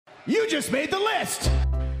You just made the list!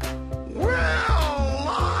 Well,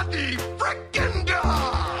 Lottie frickin'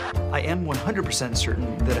 da! I am 100%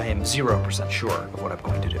 certain that I am 0% sure of what I'm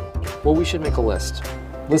going to do. Well, we should make a list.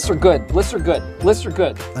 Lists are good. Lists are good. Lists are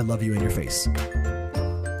good. I love you in your face.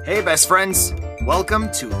 Hey, best friends.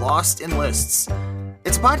 Welcome to Lost in Lists.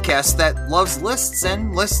 It's a podcast that loves lists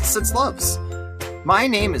and lists its loves. My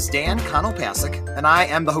name is Dan Konopasek, and I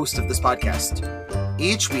am the host of this podcast.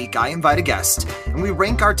 Each week, I invite a guest, and we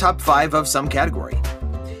rank our top 5 of some category.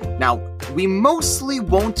 Now, we mostly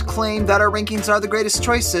won't claim that our rankings are the greatest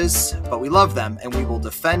choices, but we love them, and we will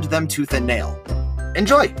defend them tooth and nail.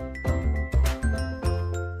 Enjoy!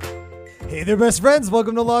 Hey there, best friends.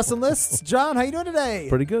 Welcome to Lost in Lists. John, how you doing today?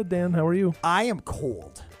 Pretty good, Dan. How are you? I am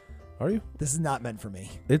cold. Are you? This is not meant for me.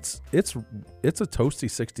 It's a toasty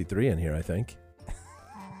 63 in here, I think.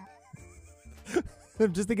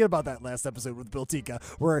 I'm just thinking about that last episode with Bill Tika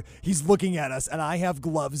where he's looking at us and I have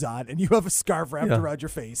gloves on and you have a scarf wrapped around your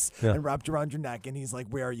face and wrapped around your neck and he's like,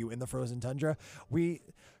 where are you, in the frozen tundra?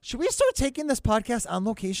 Should we start taking this podcast on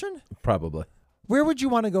location? Probably. Where would you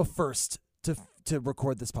want to go first to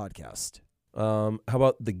record this podcast? How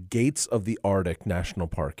about the Gates of the Arctic National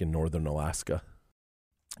Park in northern Alaska?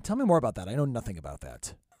 Tell me more about that. I know nothing about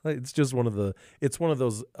that. It's just one of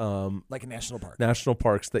those Like a national park. national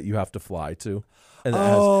parks that you have to fly to,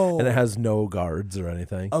 and it has no guards or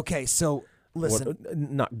anything. Okay, so listen,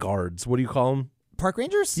 Not guards. What do you call them? park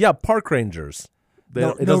rangers? Yeah, park rangers.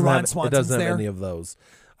 No It doesn't Ron have Swanson's there? any of those.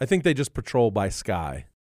 I think they just patrol by sky.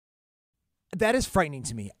 That is frightening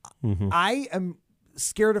to me. Mm-hmm. I am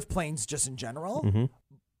scared of planes just in general, Mm-hmm.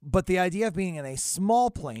 but the idea of being in a small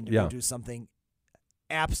plane to Yeah. go do something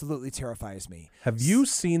absolutely terrifies me. Have you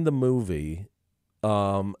seen the movie,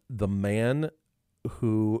 The Man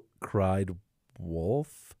Who Cried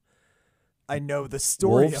Wolf? I know the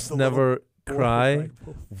story Wolves of the never little boy cry. who cried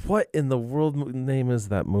wolf. What in the world name is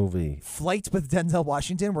that movie? Flight with Denzel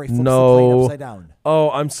Washington, where he flips the No. plane upside down. Oh,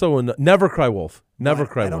 I'm so Never Cry Wolf. Never I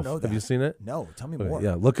Cry don't Wolf. know that. Have you seen it? No, tell me Okay, more.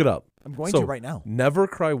 yeah, look it up. I'm going So, to right now. Never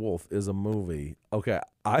Cry Wolf is a movie. Okay,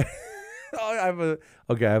 I have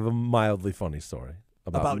a mildly funny story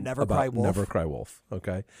About Never Cry Wolf? Never Cry Wolf.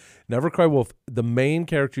 Okay, Never Cry Wolf. The main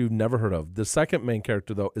character you've never heard of. The second main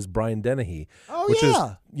character though is Brian Dennehy, Oh, which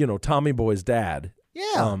yeah. is Tommy Boy's dad.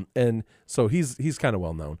 Yeah. And so he's kind of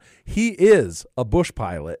well known. He is a bush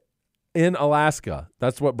pilot in Alaska.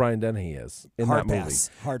 That's what Brian Dennehy is in Hard that movie. pass.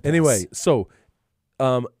 Hard pass. Anyway, so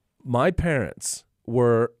my parents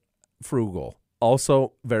were frugal,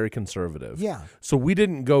 also very conservative. Yeah. So we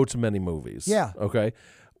didn't go to many movies. Yeah. Okay.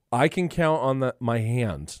 I can count on my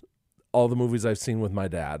hand all the movies I've seen with my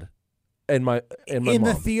dad and my in mom.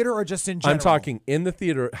 the theater or just in general? I'm talking in the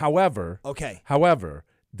theater. However, Okay.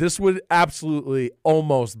 this would absolutely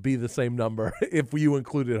almost be the same number if you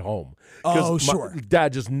included home. 'Cause Oh, my sure.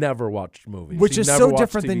 Dad just never watched movies. Which He is never so watched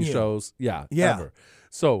different than TV you. shows. Yeah. Yeah. Ever.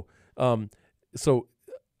 So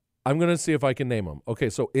I'm going to see if I can name them. Okay.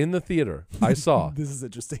 So in the theater, I saw This is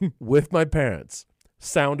interesting. with my parents,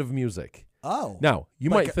 Sound of Music. Oh. Now, you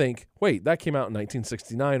Like might think, wait, that came out in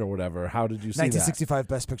 1969 or whatever. How did you see that? 1965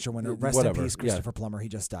 Best Picture winner. Rest Whatever, in peace, yeah. Christopher Plummer. He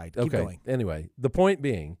just died. Keep Okay. going. Anyway, the point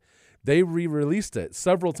being, they re-released it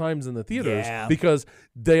several times in the theaters Yeah. because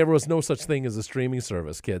there was no such thing as a streaming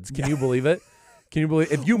service, kids. Can you believe it? Can you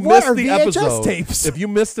believe if you What missed are the VHS episode? tapes? If you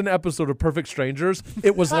missed an episode of Perfect Strangers,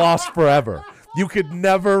 it was lost forever. You could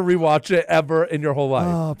never rewatch it ever in your whole life.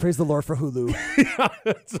 Oh, praise the Lord for Hulu.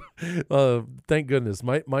 Thank goodness.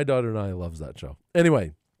 My daughter and I loves that show.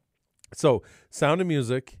 Anyway, so Sound of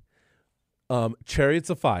Music, Chariots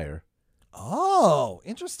of Fire. Oh,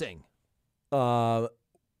 interesting.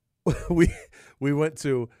 We went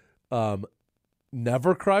to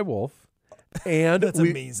Never Cry Wolf, and That's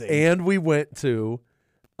amazing. And we went to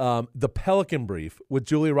The Pelican Brief with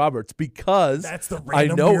Julia Roberts because That's the I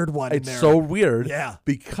random know weird one in it's there. so weird. Yeah.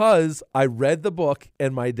 because I read the book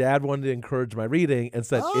and my dad wanted to encourage my reading and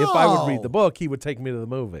said if I would read Oh. the book, he would take me to the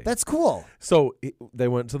movie. That's cool. So they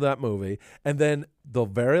went to that movie, and then the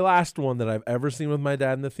very last one that I've ever seen with my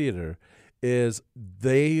dad in the theater is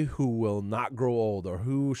They Who Will Not Grow Old, or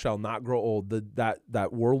Who Shall Not Grow Old.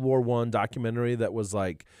 That World War I documentary that was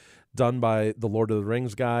like done by the Lord of the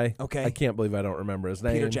Rings guy. Okay. I can't believe I don't remember his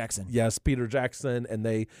name. Peter Jackson. Yes, Peter Jackson, and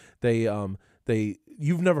they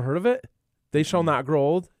you've never heard of it? They Shall Not Grow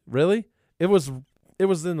Old? Really? It was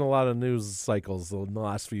in a lot of news cycles in the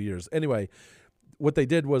last few years. Anyway, what they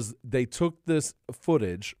did was they took this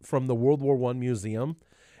footage from the World War I museum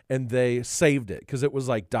and they saved it because it was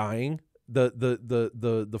like dying.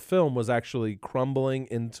 the film was actually crumbling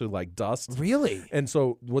into like dust. Really? And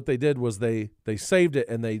so what they did was they saved it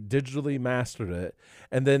and they digitally mastered it,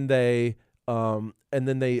 and then they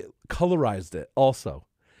colorized it also.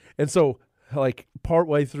 And so like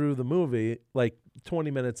partway through the movie, like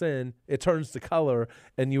 20 minutes in, it turns to color,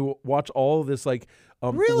 and you watch all of this like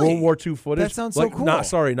Really? World War II footage. That sounds so like, cool.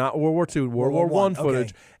 Not World War II, World War I footage,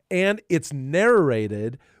 okay. and it's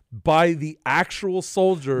narrated by the actual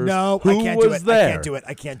soldiers. No, who I can't was do it. there. I can't do it.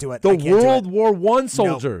 I can't do it. The I can't do it. World War I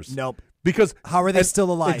soldiers. Nope. Because How are they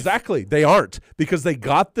still alive? Exactly, they aren't, because they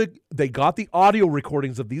got the audio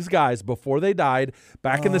recordings of these guys before they died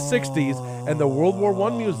back in the 60s, and the World War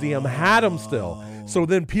I museum had them still. So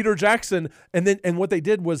then Peter Jackson, and what they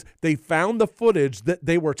did was they found the footage that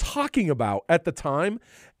they were talking about at the time,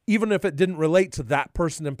 even if it didn't relate to that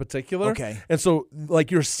person in particular. Okay. And so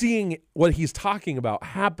like you're seeing what he's talking about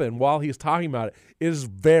happen while he's talking about it. It is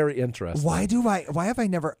very interesting. Why have I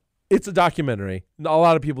never? It's a documentary. A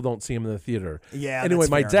lot of people don't see him in the theater. Yeah. Anyway, that's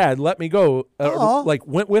my fair. dad let me go, Aw.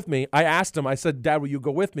 went with me. I asked him, I said, Dad, will you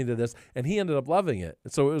go with me to this? And he ended up loving it.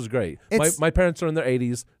 So it was great. It's- My parents are in their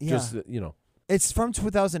 80s. Yeah. Just, It's from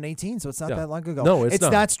 2018, so it's not Yeah. that long ago. No, it's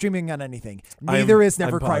not. not streaming on anything. Neither is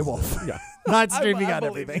Never I'm Cry positive. Wolf. Yeah. Not streaming I on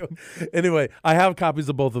believe everything. you. Anyway, I have copies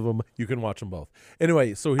of both of them. You can watch them both.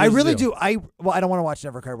 Anyway, so here's I really the deal. do. I don't want to watch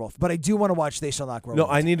Never Cry Wolf, but I do want to watch They Shall Not Grow No,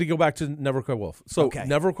 Old. I need to go back to Never Cry Wolf. So Okay.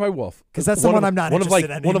 Never Cry Wolf, 'Cause that's the one I'm not interested in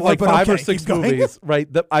One of anymore, like but 5 or okay, 6 keep going. movies,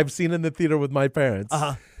 right, that I've seen in the theater with my parents.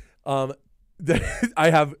 Uh-huh. I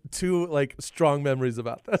have 2 like strong memories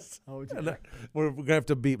about this. Oh, And, dear. we're gonna have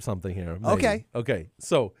to beep something here. maybe. Okay. Okay.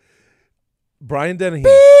 So Brian Dennehy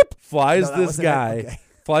flies No, that this wasn't it. guy. Okay.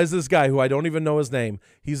 Flies this guy who I don't even know his name.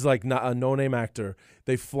 He's like not a no-name actor.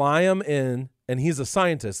 They fly him in, and he's a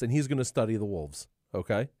scientist, and he's going to study the wolves.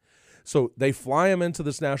 Okay, so they fly him into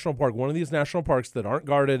this national park, one of these national parks that aren't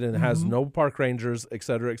guarded and has no park rangers, et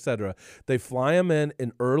cetera, et cetera. They fly him in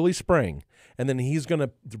early spring, and then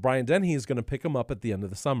Brian Dennehy is going to pick him up at the end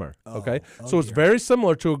of the summer. Okay, so it's very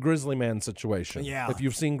similar to a Grizzly Man situation. Yeah. If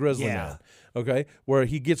you've seen Grizzly Yeah. Man. Okay, where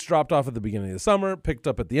he gets dropped off at the beginning of the summer, picked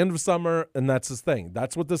up at the end of summer, and that's his thing.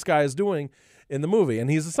 That's what this guy is doing in the movie. And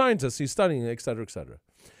he's a scientist. He's studying, et cetera, et cetera.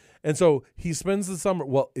 And so he spends the summer.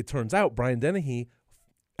 Well, it turns out Brian Dennehy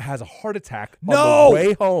has a heart attack on the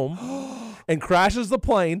way home and crashes the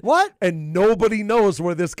plane. What? And nobody knows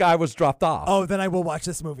where this guy was dropped off. Oh, then I will watch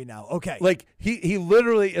this movie now. Okay. Like, he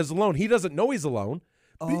literally is alone. He doesn't know he's alone.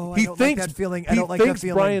 Oh, he I don't thinks like that feeling. I he don't like that thinks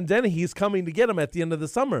feeling. Brian Dennehy's coming to get him at the end of the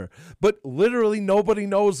summer, but literally nobody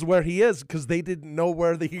knows where he is because they didn't know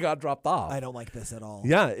where he got dropped off. I don't like this at all.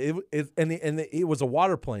 Yeah, it was a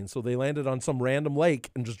water plane, so they landed on some random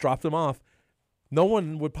lake and just dropped him off. No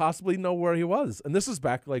one would possibly know where he was, and this is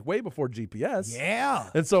back like way before GPS.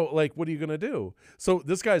 Yeah. And so, like, what are you gonna do? So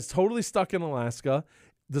this guy's totally stuck in Alaska.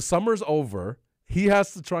 The summer's over. He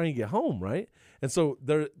has to try and get home, right? And so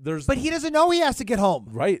there's But he doesn't know he has to get home.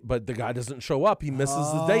 right, but the guy doesn't show up. He misses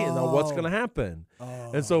the date, and now what's going to happen?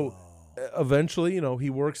 And so eventually, he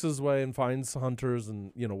works his way and finds hunters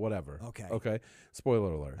and, whatever. Okay. Okay.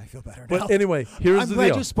 Spoiler alert. I feel better now. But anyway, here's I'm the glad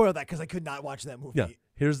deal. you spoiled that because I could not watch that movie. Yeah.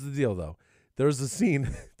 Here's the deal, though. There's a scene.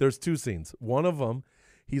 There's 2 scenes. One of them,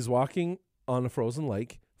 he's walking on a frozen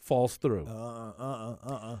lake, falls through.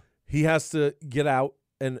 He has to get out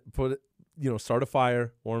and start a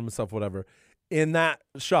fire, warm himself, whatever. In that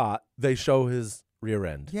shot, they show his rear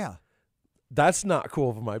end. Yeah. That's not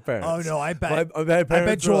cool for my parents. Oh, no, I bet. My parents I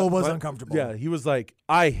bet Joel were- was my- uncomfortable. Yeah, he was like,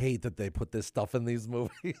 I hate that they put this stuff in these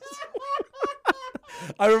movies.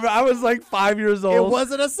 I remember I was like 5 years old. It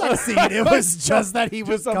wasn't a sex scene. It was just that he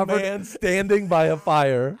was just a covered. man standing by a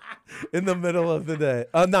fire in the middle of the day.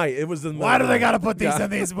 Night. It was in the Why do middle they of got to the put these night. in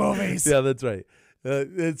these movies? Yeah, that's right.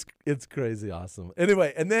 It's crazy awesome.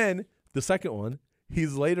 Anyway, and then the second one,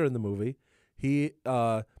 he's later in the movie. He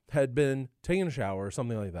had been taking a shower or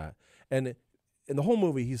something like that, and in the whole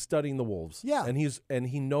movie, he's studying the wolves. Yeah. and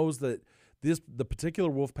he knows that the particular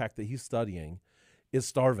wolf pack that he's studying is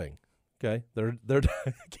starving. Okay, they're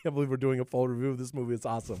I can't believe we're doing a full review of this movie. It's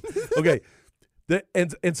awesome. Okay,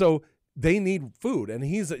 and so they need food, and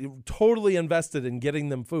he's totally invested in getting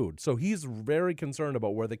them food. So he's very concerned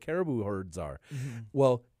about where the caribou herds are. Mm-hmm.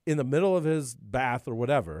 Well, in the middle of his bath or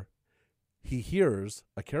whatever, he hears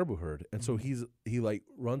a caribou herd, and so Mm-hmm. he like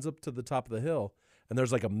runs up to the top of the hill, and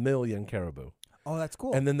there's like 1 million caribou. Oh, that's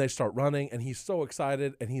cool. And then they start running, and he's so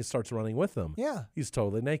excited, and he starts running with them. Yeah. He's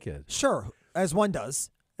totally naked. Sure, as one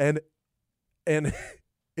does. And in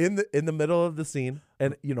the middle of the scene,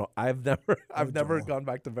 and I've never gone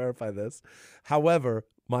back to verify this. However,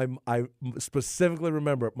 I specifically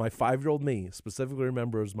remember my 5-year-old me specifically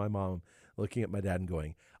remembers my mom looking at my dad and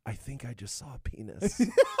going, I think I just saw a penis.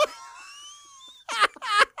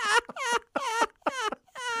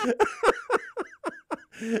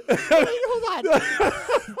 Hold on.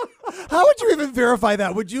 How would you even verify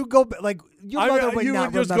that? Would you go like your mother would you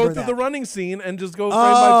not would just remember go through that. the running scene and just go frame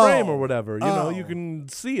by frame or Oh. whatever. You know, Oh. you can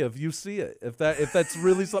see if you see it. If that's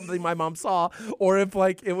really something my mom saw, or if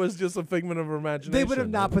like it was just a figment of her imagination. They would have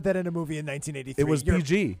not put that in a movie in 1983. It was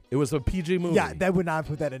PG. It was a PG movie. Yeah, they would not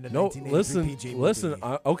put that in a No, 1983 PG movie. listen.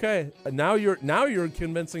 Okay, now you're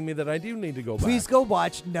convincing me that I do need to go back. Please go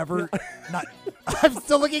watch Never. Not. I'm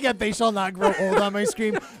still looking at They Shall Not Grow Old on my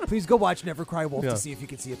screen. Please go watch Never Cry Wolf Yeah. to see if you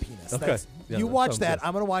can see a penis. Okay. That's, Yeah, you that watch sounds that. good.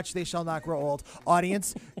 I'm gonna watch They Shall Not Grow Old.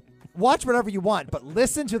 Audience, watch whatever you want, but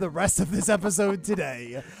listen to the rest of this episode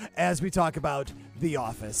today as we talk about The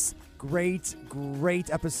Office. Great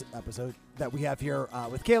episode that we have here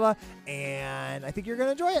with Kayla, and I think you're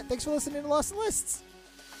gonna enjoy it. Thanks for listening to Lost in Lists.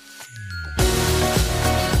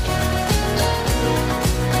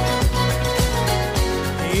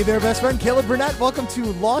 Hey there, best friend Kayla Burnett. Welcome to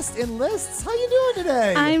Lost in Lists. How you doing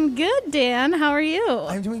today? I'm good, Dan. How are you?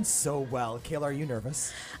 I'm doing so well. Kayla, are you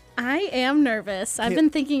nervous? I am nervous. I've been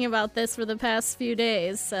thinking about this for the past few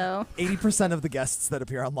days, so 80% of the guests that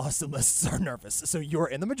appear on Lost in Lists are nervous. So you're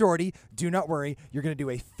in the majority. Do not worry. You're going to do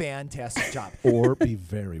a fantastic job. or be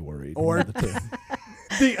very worried. Or- One of the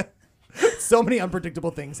two. So many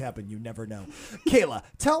unpredictable things happen. You never know. Kayla,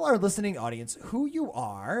 tell our listening audience who you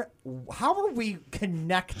are, how are we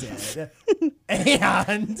connected,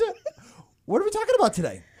 and what are we talking about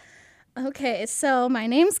today? okay. So my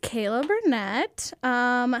name's Kayla Burnett.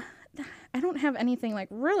 I don't have anything like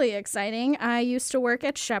really exciting. I used to work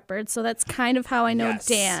at Shepherd, so that's kind of how I know Yes.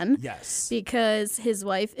 Dan. Yes. Because his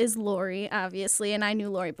wife is Lori, obviously, and I knew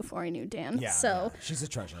Lori before I knew Dan. Yeah. So she's a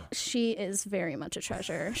treasure. she is very much a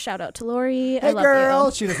treasure. Shout out to Lori. I Hey, love girl.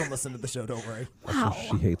 you. She doesn't listen to the show. Don't worry. Wow.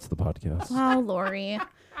 She hates the podcast. Wow, Lori.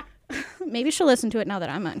 Maybe she'll listen to it now that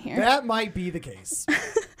I'm on here. That might be the case.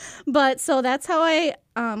 But so that's how I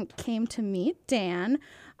came to meet Dan.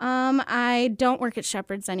 I don't work at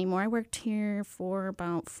Shepherd's anymore. I worked here for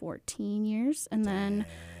about 14 years, and then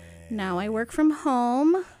now I work from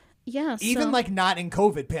home. Yeah, Even so, like not in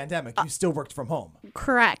COVID pandemic, you still worked from home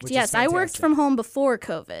correct. which is Yes, I worked fantastic. from home before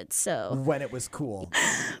COVID. So, when it was cool.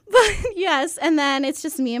 but yes, and then it's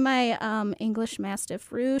just me and my English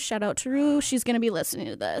Mastiff Rue. Shout out to Rue. She's gonna be listening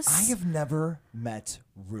to this. I have never met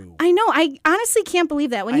Rue. I know. I honestly can't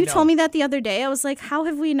believe that. When I you know. told me that the other day, I was like, "How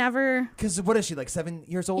have we never?" Because what is she, like 7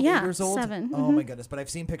 years old, Yeah, 8 years old? 7, Oh my goodness. But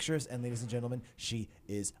I've seen pictures, and ladies and gentlemen, she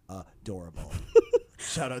is adorable.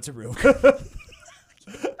 Shout out to Rue.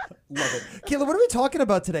 Love it. Kayla, what are we talking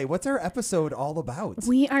about today? What's our episode all about?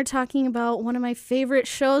 We are talking about one of my favorite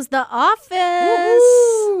shows, The Office.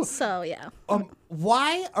 Woo-hoo! So, yeah.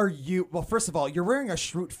 Why are you, well, first of all, you're wearing a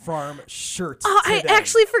Schrute Farm shirt Oh, I today.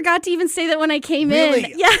 actually forgot to even say that when I came Really?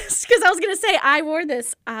 in. Yes, because I was going to say I wore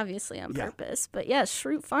this obviously on Yeah. purpose. But yes,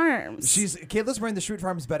 Schrute Farms. Kayla's wearing the Schrute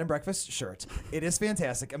Farms bed and breakfast shirt. It is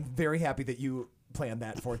fantastic. I'm very happy that you planned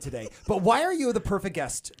that for today. But why are you the perfect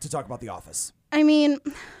guest to talk about The Office? I mean,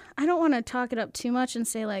 I don't want to talk it up too much and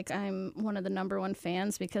say like I'm one of the #1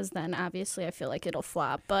 fans because then obviously I feel like it'll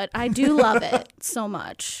flop. But I do love it so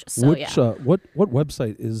much. So yeah. What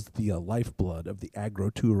website is the lifeblood of the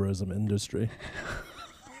agro-tourism industry?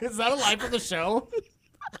 Is that a line for the show?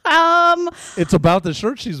 It's about the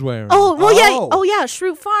shirt she's wearing. Oh well, Oh. yeah. Oh yeah,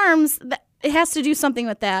 Schrute Farms. It has to do something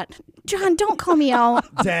with that. John, don't call me out.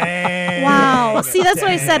 Dang. Wow. See, that's what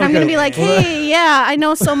I said. I'm Okay. going to be like, hey, yeah, I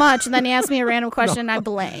know so much. And then he asked me a random question and I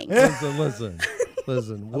blank. Listen.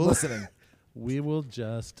 I'm listening. We will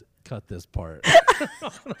just cut this part.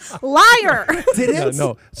 Liar. Did it? Yeah,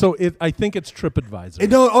 no. So I think it's TripAdvisor.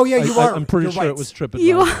 No, oh yeah, you are. I'm pretty You're sure right. it was TripAdvisor.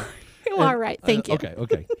 You are, you are right. Thank you.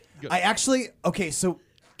 Okay. Good. I actually, okay, so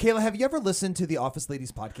Kayla, have you ever listened to the Office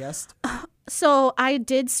Ladies podcast? So I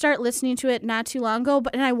did start listening to it not too long ago,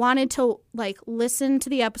 and I wanted to like listen to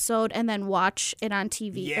the episode and then watch it on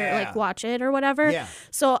TV or Yeah. like watch it or whatever. Yeah.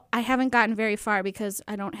 So I haven't gotten very far because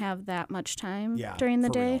I don't have that much time Yeah, during the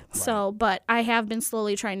for day. real, right. So, but I have been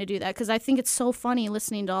slowly trying to do that because I think it's so funny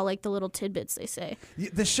listening to all like the little tidbits they say.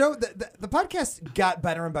 The show, the podcast got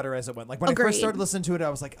better and better as it went. Like when I Agreed. first started listening to it, I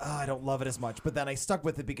was like, oh, I don't love it as much. But then I stuck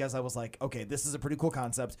with it because I was like, okay, this is a pretty cool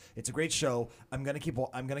concept. It's a great show. I'm gonna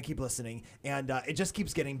keep listening. and it just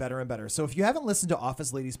keeps getting better and better. So if you haven't listened to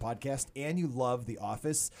Office Ladies podcast and you love The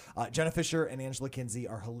Office, Jenna Fisher and Angela Kinsey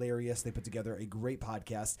are hilarious. They put together a great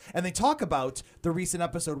podcast, and they talk about the recent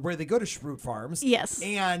episode where they go to Schrute Farms. Yes.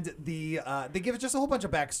 And they give just a whole bunch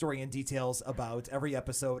of backstory and details about every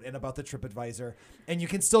episode and about the TripAdvisor. And you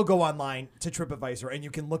can still go online to TripAdvisor and you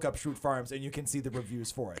can look up Schrute Farms and you can see the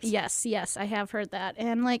reviews for it. Yes, I have heard that.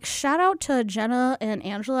 And like, shout out to Jenna and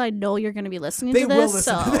Angela. I know you're going to be listening They to this. will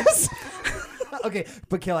listen so. to this. Okay,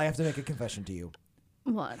 but Kayla, I have to make a confession to you.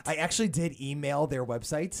 What? I actually did email their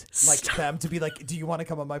website, like them, to be like, do you want to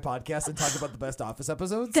come on my podcast and talk about the best Office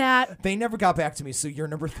episodes? They never got back to me, so you're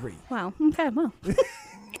number 3. Wow. Okay, well.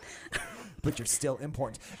 But you're still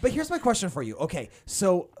important. But here's my question for you. Okay,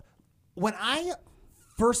 so when I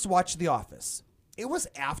first watched The Office, it was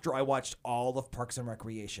after I watched all of Parks and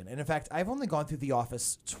Recreation. And in fact, I've only gone through The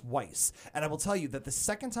Office twice. And I will tell you that the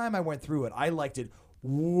second time I went through it, I liked it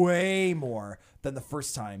way more than the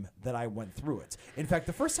first time that I went through it. In fact,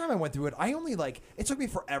 the first time I went through it, it took me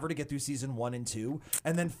forever to get through season 1 and 2.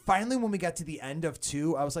 And then finally, when we got to the end of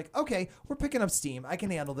 2, I was like, okay, we're picking up steam. I can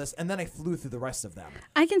handle this. And then I flew through the rest of them.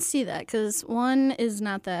 I can see that because 1 is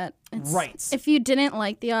not that. Right. If you didn't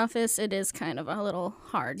like The Office, it is kind of a little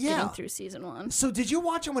hard getting through season 1. So did you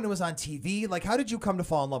watch it when it was on TV? Like, how did you come to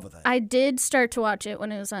fall in love with it? I did start to watch it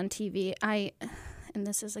when it was on TV. And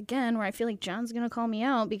this is, again, where I feel like John's going to call me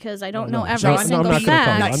out because I don't know every John, single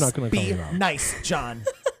fact. I'm not going to call you Be out. nice, John.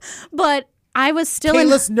 But I was still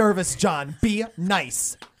Kayla's nervous, John. Be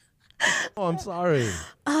nice. Oh, I'm sorry.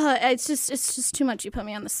 it's just too much. You put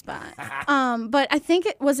me on the spot. But I think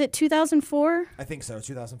was it 2004? I think so.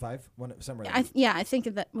 2005. Somewhere. I think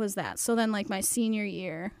that was that. So then, like my senior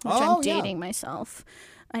year, which Oh, I'm yeah. dating myself.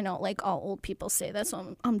 I know, like all old people say that,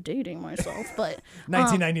 so I'm dating myself. But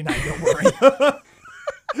 1999. Don't worry.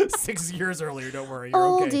 6 years earlier. Don't worry. You're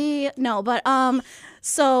okay. oldie. No, but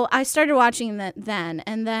so I started watching that then,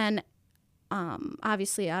 and then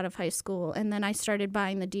obviously out of high school, and then I started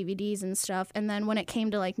buying the DVDs and stuff, and then when it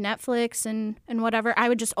came to like Netflix and whatever, I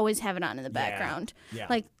would just always have it on in the background. Yeah.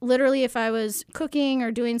 Like literally, if I was cooking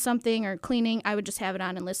or doing something or cleaning, I would just have it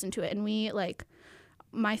on and listen to it. And we like.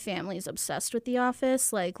 My family's obsessed with The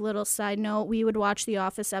Office. Like, little side note, we would watch The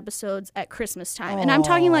Office episodes at Christmas time. And I'm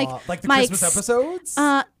talking like the my Christmas episodes?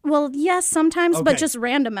 well, yes, sometimes, Okay. but just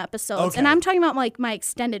random episodes. Okay. And I'm talking about like my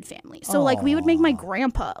extended family. So like we would make my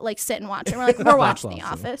grandpa like sit and watch it. We're like, we're watching The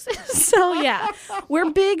Office. So yeah, we're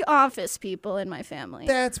big Office people in my family.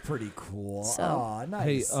 That's pretty cool. So- Aw,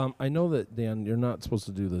 Hey, nice. I know that, Dan, you're not supposed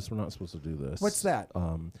to do this. We're not supposed to do this. What's that?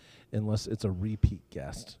 Unless it's a repeat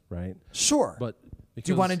guest, right? Sure. But do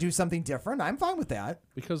you want to do something different? I'm fine with that.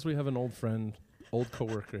 Because we have an old friend, old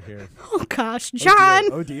coworker here. Oh gosh, John,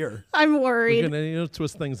 Oh, dear. I'm We're worried. gonna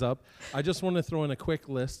twist things up. I just want to throw in a quick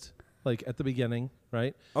list, like at the beginning,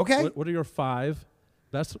 right? Okay. What are your 5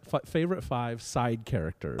 best favorite 5 side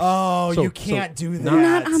characters? Oh, So- you can't do that.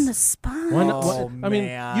 Not on the spot. Why not? Oh, I mean,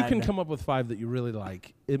 you can man. come up with 5 that you really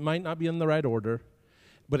like. It might not be in the right order,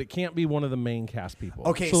 but it can't be one of the main cast people.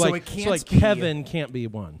 Okay, so so like, it can't like be- Kevin can't be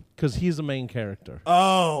one because he's a main character.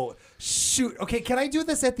 Oh, shoot. Okay, can I do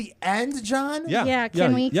this at the end, John? Yeah,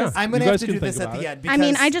 can we? 'Cause Yeah. I'm You going to have guys to can do this think at about the it. end. I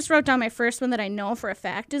mean, because- I just wrote down my first one that I know for a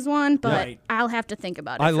fact is one, but Right. I'll have to think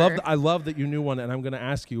about it. I love that you knew one, and I'm going to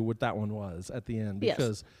ask you what that one was at the end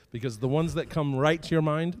Yes. because the ones that come right to your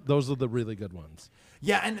mind, those are the really good ones.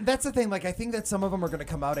 Yeah, and that's the thing. Like, I think that some of them are going to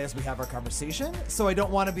come out as we have our conversation. So I don't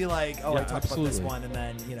want to be like, oh, Yeah, I talked about this absolutely. one, and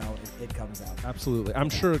then, it comes out. Absolutely, I'm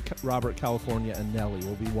sure Robert California and Nelly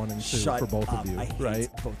will be 1 and 2 Shut for both up. of you, I hate right?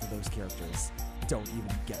 both of those characters. Don't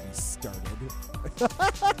even get me started.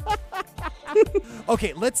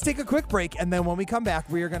 Okay, let's take a quick break, and then when we come back,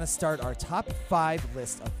 we are going to start our top 5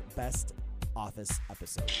 list of best Office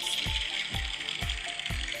episodes.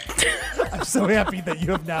 I'm so happy that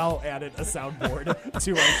you have now added a soundboard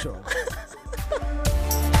to our show.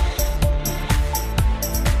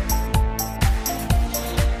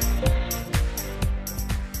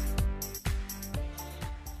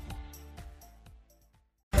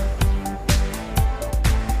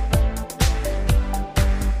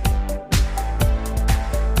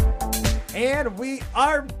 And we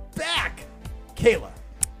are back. Kayla,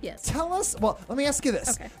 Yes. tell us, well, let me ask you this.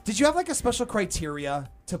 Okay. Did you have like a special criteria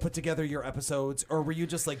to put together your episodes, or were you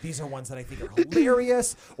just like, these are ones that I think are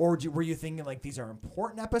hilarious, or were you thinking like these are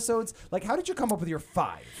important episodes? Like, how did you come up with your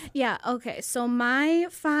 5? Yeah, okay. So my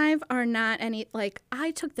 5 are not any, like,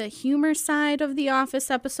 I took the humor side of the Office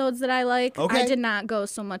episodes that I like. Okay. I did not go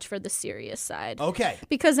so much for the serious side. Okay.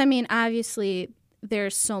 Because, I mean, obviously,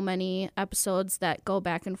 there's so many episodes that go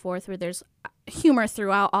back and forth where there's humor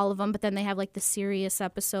throughout all of them, but then they have like the serious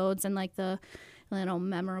episodes and like the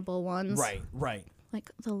memorable ones. Right. Like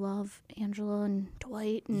the love, Angela and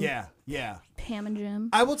Dwight and Yeah. Pam and Jim.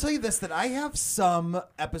 I will tell you this, that I have some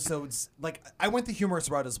episodes, like I went the humorous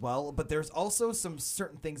route as well, but there's also some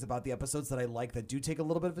certain things about the episodes that I like that do take a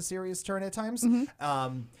little bit of a serious turn at times.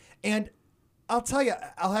 And I'll tell you,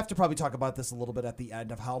 I'll have to probably talk about this a little bit at the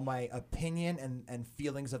end of how my opinion and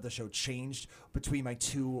feelings of the show changed between my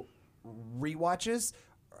 2 rewatches.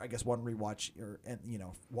 I guess one rewatch,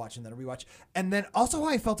 watch and then a rewatch. And then also how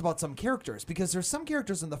I felt about some characters, because there's some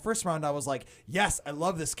characters in the first round I was like, yes, I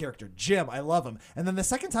love this character. Jim, I love him. And then the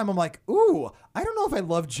second time I'm like, ooh, I don't know if I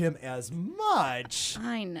love Jim as much.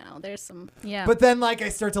 I know. There's some, yeah. But then like I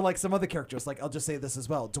start to like some other characters. Like I'll just say this as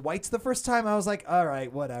well. Dwight's the first time I was like, all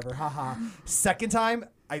right, whatever. Haha. Second time,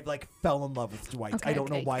 I like fell in love with Dwight. Okay, I don't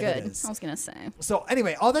know why that is. I was going to say. So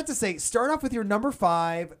anyway, all that to say, start off with your number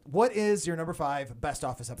 5. What is your number 5 best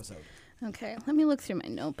Office episode? Okay, let me look through my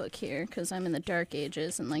notebook here because I'm in the dark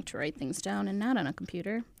ages and like to write things down and not on a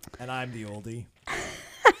computer. And I'm the oldie.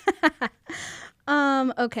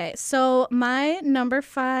 Okay, so my number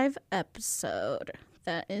 5 episode,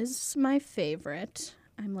 that is my favorite.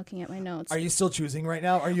 I'm looking at my notes. Are you still choosing right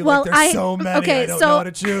now? Are you Well, like, there's so many, okay, I don't so know how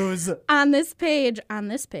to choose? On this page,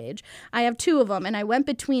 I have 2 of them, and I went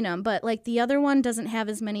between them, but like the other one doesn't have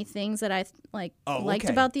as many things that I liked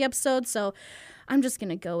about the episode, so I'm just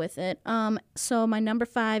gonna go with it. So my number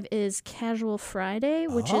 5 is Casual Friday,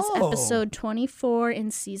 which is episode 24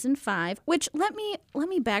 in season 5. Which let me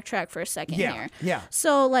backtrack for a second here. Yeah.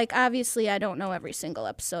 So like obviously I don't know every single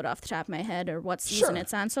episode off the top of my head or what season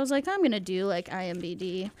it's on. So I was like, I'm gonna do like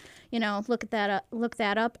IMDb, look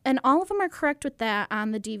that up, and all of them are correct with that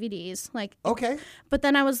on the DVDs. Like Okay. But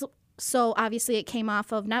then so obviously it came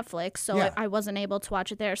off of Netflix, so I wasn't able to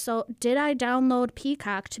watch it there. So did I download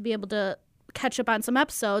Peacock to be able to catch up on some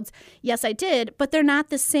episodes? Yes, I did, but they're not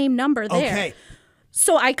the same number there. Okay.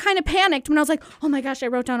 So I kind of panicked when I was like, oh my gosh, I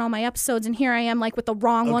wrote down all my episodes and here I am like with the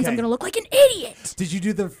wrong ones. I'm going to look like an idiot. Did you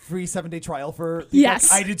do the free 7-day trial for Peacock? Yes.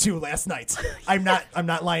 I did too last night. I'm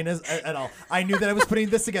not lying at all. I knew that I was putting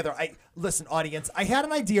this together. Listen, audience, I had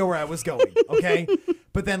an idea where I was going, okay?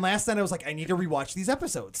 But then last night I was like, I need to rewatch these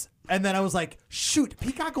episodes. And then I was like, shoot,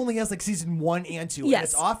 Peacock only has like season 1 and 2. Yes. And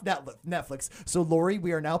it's off Netflix. So Lori,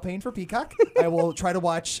 we are now paying for Peacock. I will try to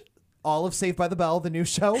watch all of Saved by the Bell, the new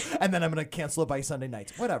show, and then I'm going to cancel it by Sunday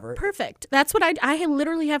nights. Whatever. Perfect. That's what I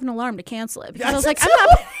literally have an alarm to cancel it because I was like, I'm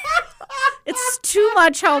not. It's too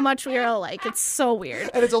much how much we are alike. It's so weird.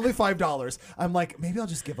 And it's only $5. I'm like, maybe I'll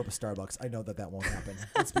just give up a Starbucks. I know that won't happen.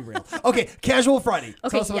 Let's be real. Okay, Casual Friday. Okay,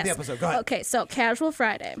 Tell us about the episode. Go ahead. Okay, so Casual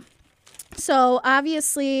Friday. So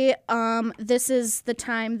obviously, this is the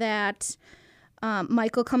time that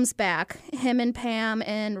Michael comes back. Him and Pam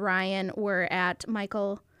and Ryan were at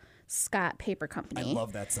Michael Scott Paper Company. I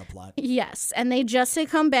love that subplot. Yes, and they just had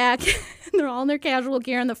come back. They're all in their casual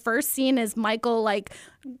gear, and the first scene is Michael like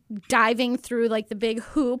diving through like the big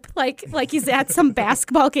hoop, like he's at some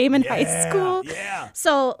basketball game in high school. Yeah.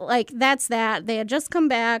 So like that's that. They had just come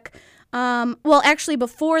back. Well, actually,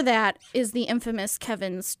 before that is the infamous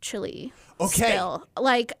Kevin's chili spill,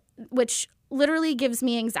 which literally gives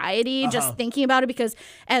me anxiety just thinking about it because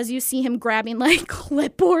as you see him grabbing like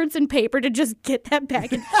clipboards and paper to just get that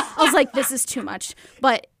back in, I was like, this is too much.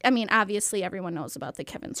 But I mean, obviously everyone knows about the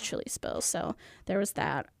Kevin's chili spill, so there was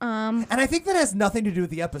that. And I think that has nothing to do with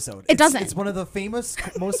the episode. It doesn't. It's one of the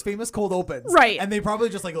most famous cold opens. Right. And they probably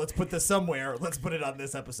just like, let's put this somewhere. Let's put it on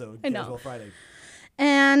this episode. I know. Casual Friday.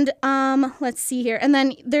 And let's see here. And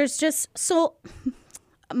then there's just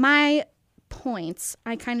my points,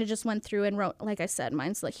 I kind of just went through and wrote, like I said,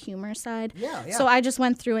 mine's the humor side. Yeah. So I just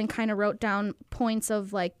went through and kind of wrote down points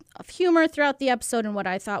of humor throughout the episode and what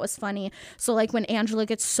I thought was funny. So like when Angela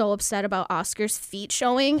gets so upset about Oscar's feet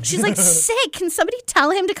showing, she's like, sick, can somebody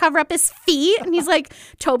tell him to cover up his feet? And he's like,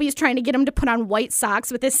 Toby's trying to get him to put on white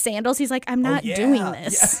socks with his sandals. He's like, I'm not doing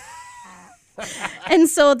this. Yeah. And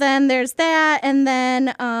so then there's that. And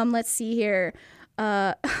then let's see here.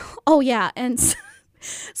 And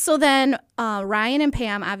so then Ryan and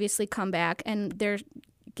Pam obviously come back and they're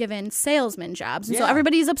given salesman jobs. And so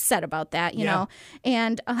everybody's upset about that, you know.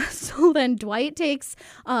 And so then Dwight takes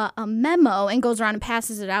a memo and goes around and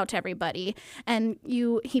passes it out to everybody. And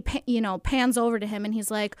he pans over to him and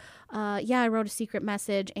he's like, I wrote a secret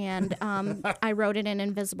message and I wrote it in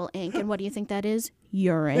invisible ink. And what do you think that is?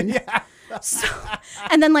 Urine. Yeah. So,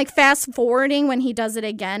 and then fast forwarding when he does it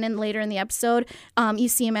again and later in the episode, you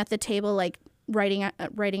see him at the table writing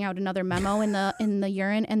out another memo in the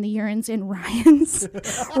urine, and the urine's in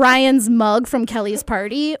Ryan's mug from Kelly's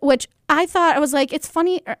party, which I thought, I was like, it's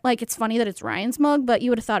funny that it's Ryan's mug, but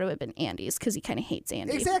you would have thought it would have been Andy's because he kind of hates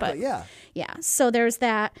Andy. Exactly, but, yeah. So there's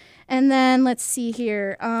that, and then let's see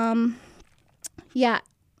here.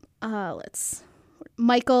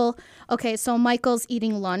 Michael. Okay, so Michael's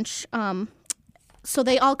eating lunch. So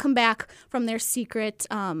they all come back from their secret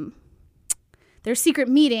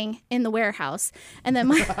meeting in the warehouse, and then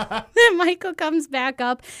then Michael comes back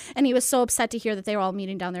up, and he was so upset to hear that they were all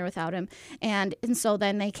meeting down there without him, and so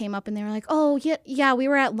then they came up and they were like, oh yeah, we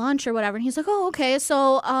were at lunch or whatever, and he's like, oh, okay,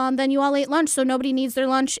 so then you all ate lunch, so nobody needs their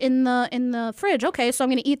lunch in the fridge. Okay, so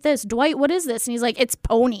I'm gonna eat this. Dwight, what is this? And he's like, it's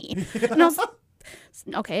pony. And I was like,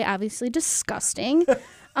 okay, obviously disgusting.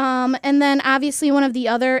 And then obviously one of the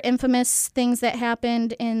other infamous things that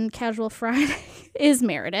happened in Casual Friday is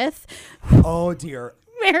Meredith. Oh dear.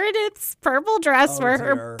 Meredith's purple dress where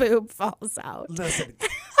her boob falls out. Listen,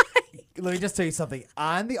 let me just tell you something.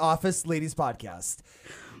 On the Office Ladies podcast,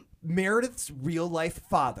 Meredith's real life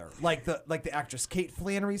father, like the actress Kate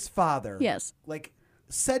Flannery's father, yes, like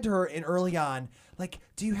said to her in early on, like,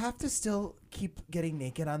 do you have to still keep getting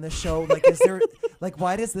naked on this show? Like, is there, like,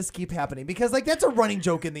 why does this keep happening? Because, like, that's a running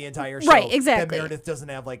joke in the entire show. Right, exactly. That Meredith doesn't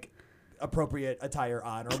have, like, appropriate attire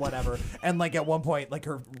on or whatever. And, like, at one point, like,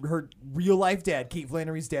 her real life dad, Kate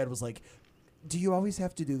Flannery's dad, was like, do you always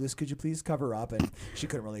have to do this? Could you please cover up? And she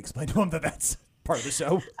couldn't really explain to him that that's part of the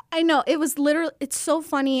show. I know. It was literally, it's so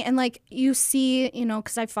funny. And, like, you see, you know,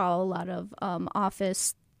 because I follow a lot of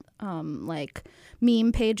Office like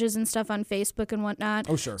meme pages and stuff on Facebook and whatnot.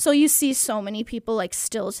 Oh, sure. So you see so many people like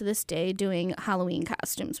still to this day doing Halloween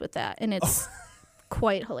costumes with that. And it's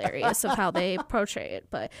quite hilarious of how they portray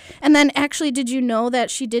it. And then actually, did you know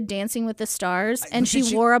that she did Dancing with the Stars and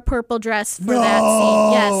she wore a purple dress for that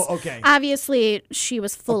scene? Yes. Okay. Obviously, she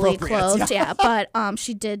was fully clothed. Yeah. But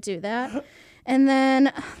she did do that. And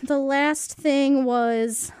then the last thing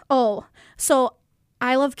was, so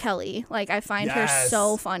I love Kelly. Like, I find her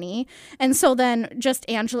so funny. And so then just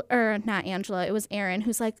Angela, or not Angela, it was Erin,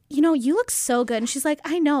 who's like, you know, you look so good. And she's like,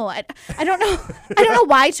 I know. I don't know. I don't know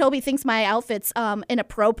why Toby thinks my outfit's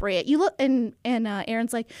inappropriate. You look, and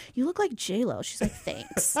Erin's like, you look like J-Lo. She's like,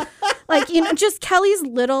 thanks. Like, you know, just Kelly's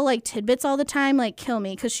little, like, tidbits all the time, like, kill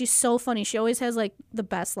me. Because she's so funny. She always has, like, the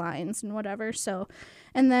best lines and whatever. So,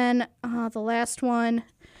 and then the last one,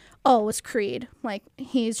 was Creed. Like,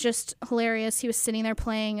 he's just hilarious. He was sitting there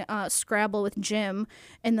playing Scrabble with Jim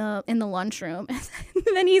in the lunchroom. And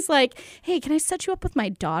then he's like, hey, can I set you up with my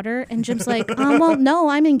daughter? And Jim's like, well, no,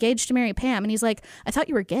 I'm engaged to marry Pam. And he's like, I thought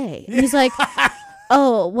you were gay. And he's like,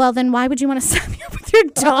 oh, well, then why would you want to set me up with your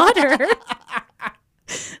daughter?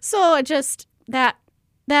 So just that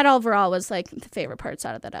overall was like the favorite parts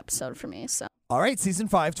out of that episode for me. So. All right, season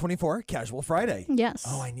 5, 24, Casual Friday. Yes.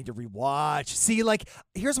 Oh, I need to rewatch. See, like,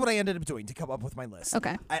 here's what I ended up doing to come up with my list.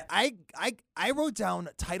 Okay. I wrote down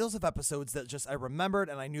titles of episodes that just I remembered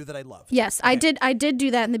and I knew that I loved. Yes, okay. I did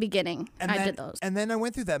do that in the beginning. I did those. And then I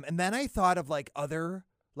went through them, and then I thought of like other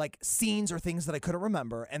like scenes or things that I couldn't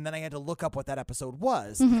remember, and then I had to look up what that episode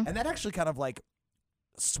was, and that actually kind of like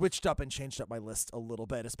switched up and changed up my list a little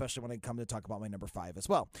bit, especially when I come to talk about my number 5 as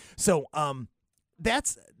well. So,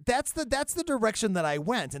 that's the direction that I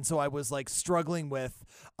went, and so I was like struggling with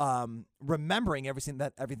remembering everything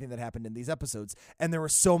that happened in these episodes, and there were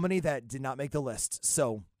so many that did not make the list.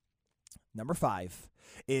 So number 5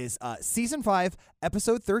 is season 5,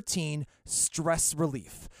 episode 13, Stress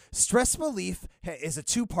Relief. Stress Relief is a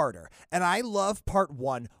 2-parter, and I love part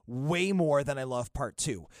 1 way more than I love part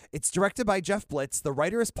 2. It's directed by Jeff Blitz. The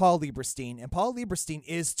writer is Paul Lieberstein, and Paul Lieberstein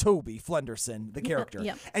is Toby Flenderson, the character.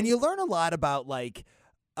 Yep. And you learn a lot about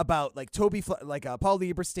Toby, Paul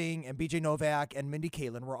Lieberstein and BJ Novak and Mindy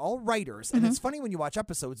Kaling were all writers. And it's funny when you watch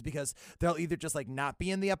episodes because they'll either just like not be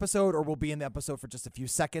in the episode or will be in the episode for just a few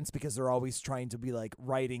seconds because they're always trying to be like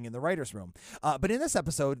writing in the writer's room. But in this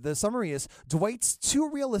episode, the summary is Dwight's too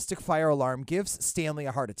realistic fire alarm gives Stanley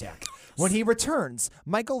a heart attack. When he returns,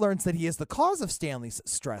 Michael learns that he is the cause of Stanley's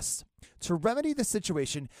stress. To remedy the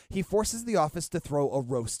situation, he forces the office to throw a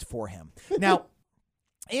roast for him. Now,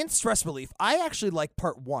 in Stress Relief, I actually like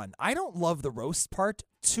part 1. I don't love the roast part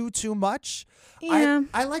too much. Yeah.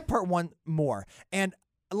 I like part 1 more. And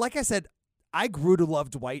like I said, I grew to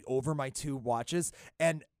love Dwight over my 2 watches.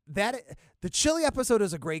 And the chili episode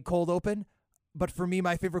is a great cold open. But for me,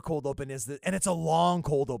 my favorite cold open is and it's a long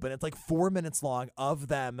cold open. It's like 4 minutes long of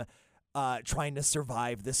them trying to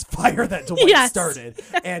survive this fire that Dwight started.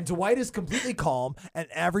 And Dwight is completely calm and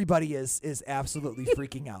everybody is absolutely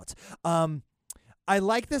freaking out. I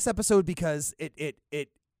like this episode because it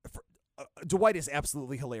Dwight is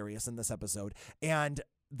absolutely hilarious in this episode, and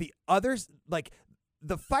the others, like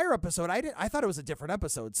the fire episode, I thought it was a different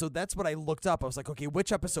episode, so that's what I looked up. I was like, okay,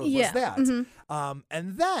 which episode was that?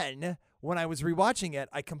 And then when I was rewatching it,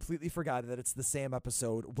 I completely forgot that it's the same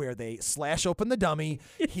episode where they slash open the dummy.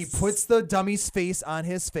 He puts the dummy's face on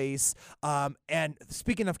his face. And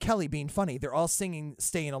speaking of Kelly being funny, they're all singing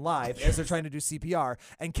 "Staying Alive" as they're trying to do CPR,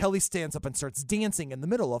 and Kelly stands up and starts dancing in the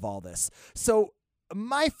middle of all this. So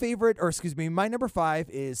my number 5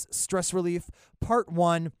 is Stress Relief Part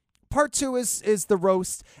 1. Part 2 is the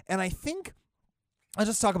roast, and I think I'll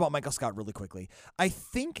just talk about Michael Scott really quickly. I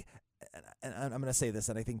think, and I'm going to say this,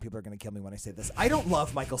 and I think people are going to kill me when I say this. I don't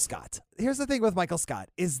love Michael Scott. Here's the thing with Michael Scott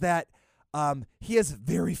is that he is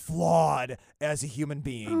very flawed as a human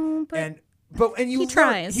being, and he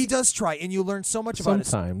tries. He does try, and you learn so much about it.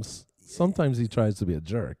 Sometimes he tries to be a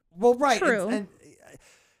jerk. Well, right, True. And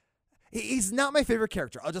he's not my favorite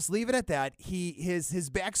character. I'll just leave it at that. His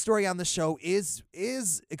backstory on the show is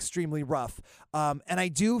extremely rough, and I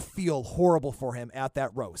do feel horrible for him at that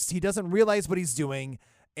roast. He doesn't realize what he's doing,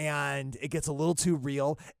 and it gets a little too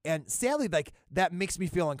real. And sadly, like that makes me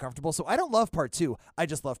feel uncomfortable. So I don't love Part 2. I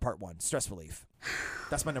just love Part 1. Stress Relief.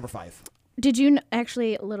 That's my number 5. Did you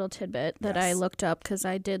actually, a little tidbit that Yes. I looked up, because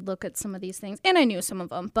I did look at some of these things, and I knew some of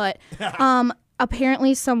them, but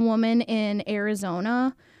apparently some woman in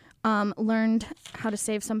Arizona learned how to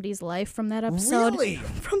save somebody's life from that episode. Really?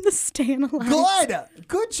 From the Staying Alive.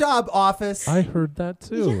 Good job, Office. I heard that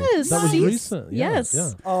too. Yes. That was Nice. recent. Yeah, Yes.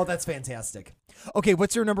 Yeah. Oh, that's fantastic. Okay,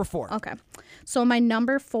 what's your number 4? Okay. So my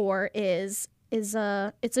number 4 is it's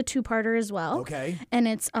a 2-parter as well. Okay. And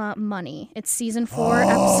it's Money. It's season 4,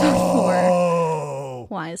 episode 4. Oh.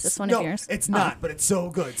 Why is this one No, of yours? it's not, but it's so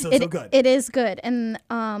good. So good. It is good. And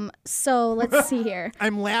so let's see here.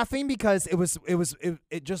 I'm laughing because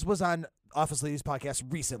it just was on Office Ladies podcast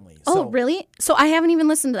recently. Oh, So, really? So I haven't even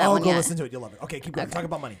listened to that one go yet. listen to it. You'll love it. Okay, keep going. Talk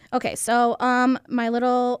about Money. Okay, so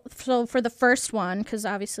so for the first one, because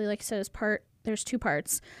obviously, like I said, there's 2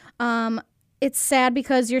 parts. It's sad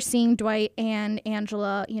because you're seeing Dwight and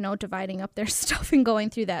Angela, dividing up their stuff and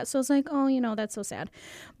going through that. So it's like, oh, that's so sad.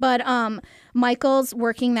 But Michael's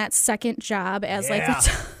working that second job as like Yeah.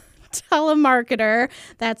 the telemarketer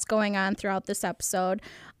that's going on throughout this episode.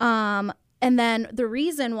 And then the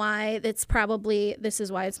reason why this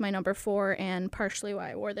is why it's my number 4 and partially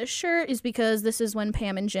why I wore this shirt is because this is when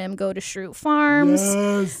Pam and Jim go to Schrute Farms.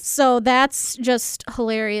 Yes. So that's just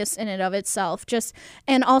hilarious in and of itself.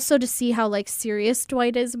 And also to see how like serious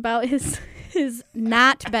Dwight is about his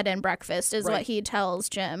not bed and breakfast is what he tells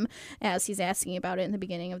Jim as he's asking about it in the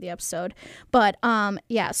beginning of the episode. But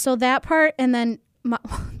so that part, and then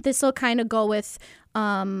this will kind of go with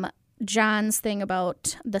John's thing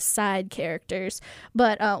about the side characters,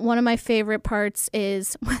 but one of my favorite parts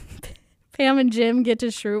is when Pam and Jim get to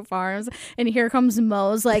Schrute Farms, and here comes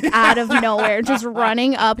Mose like out of nowhere, just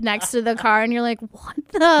running up next to the car, and you're like, "What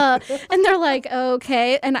the?" And they're like,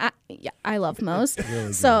 "Okay." And I love Mose,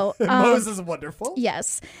 so Mose is wonderful.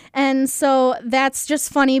 Yes, and so that's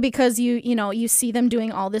just funny because you see them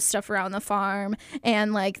doing all this stuff around the farm,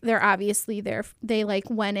 and like they're obviously they like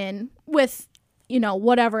went in with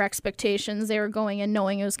whatever expectations they were going in,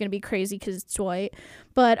 knowing it was going to be crazy because it's Dwight.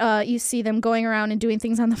 But you see them going around and doing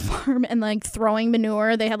things on the farm and like throwing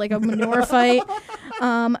manure. They had like a manure fight.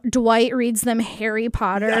 Dwight reads them Harry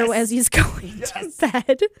Potter as he's going to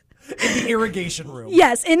bed. In the irrigation room.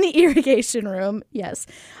 Yes, in the irrigation room. Yes.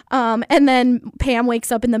 And then Pam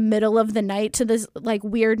wakes up in the middle of the night to this like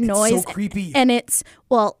weird noise. So creepy. And it's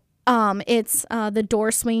the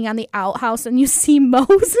door swinging on the outhouse, and you see Mose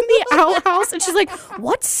in the outhouse, and she's like,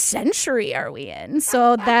 "What century are we in?"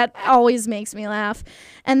 So that always makes me laugh.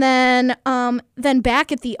 And then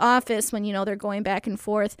back at the office when they're going back and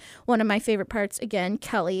forth, one of my favorite parts again,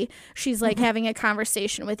 Kelly, she's like having a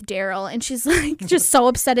conversation with Daryl, and she's like just so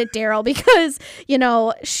upset at Daryl because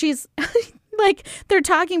she's like they're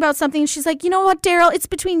talking about something, and she's like, "You know what, Daryl? It's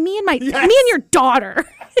between me and me and your daughter."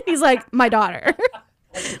 And he's like, "My daughter."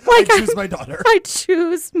 I choose my daughter. I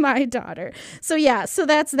choose my daughter. So so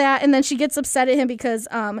that's that. And then she gets upset at him because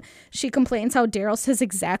she complains how Daryl says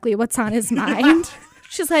exactly what's on his mind.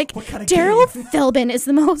 She's like, Daryl Philbin is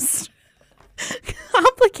the most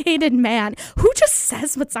complicated man who just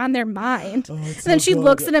says what's on their mind. And then she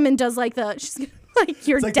looks at him and does like she's like,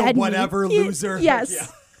 "You're like dead, the whatever loser."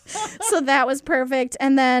 Yes. So that was perfect.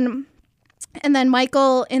 And then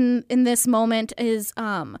Michael in this moment is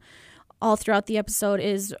all throughout the episode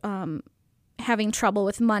is having trouble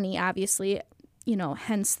with money, obviously,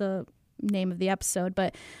 hence the name of the episode.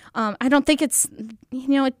 But I don't think it's,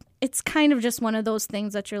 it's kind of just one of those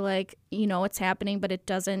things that you're like, it's happening, but it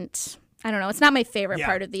doesn't I don't know. It's not my favorite Yeah.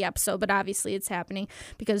 part of the episode, but obviously it's happening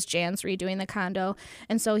because Jan's redoing the condo.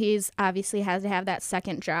 And so he's obviously has to have that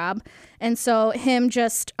second job. And so him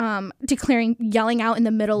just yelling out in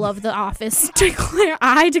the middle of the office,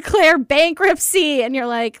 I declare bankruptcy. And they're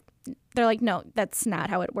like, no, that's not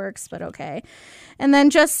how it works, but okay. And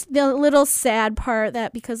then just the little sad part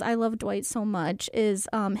that, because I love Dwight so much, is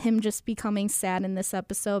him just becoming sad in this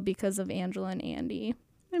episode because of Angela and Andy.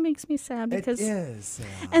 It makes me sad because it is sad.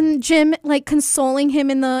 and Jim like consoling him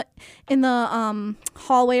in the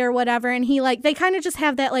hallway or whatever, and he like they kind of just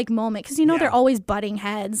have that like moment because Yeah. they're always butting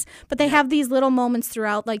heads, but they have these little moments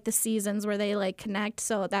throughout like the seasons where they like connect.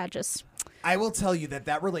 So that just I will tell you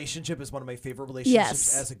that relationship is one of my favorite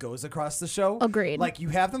relationships as it goes across the show. Agreed. Like, you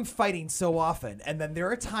have them fighting so often, and then there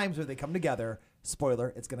are times where they come together.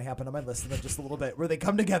 Spoiler, it's going to happen on my list in just a little bit, where they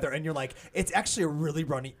come together and you're like, it's actually a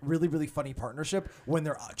really funny partnership when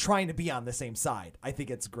they're trying to be on the same side. I think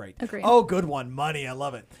it's great. Agreed. Oh, good one. Money. I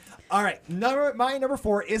love it. All right. My number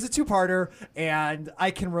 4 is a two-parter, and I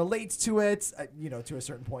can relate to it, to a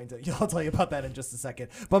certain point. I'll tell you about that in just a second.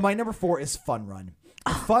 But my number 4 is Fun Run.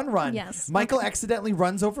 Fun Run. yes. Michael accidentally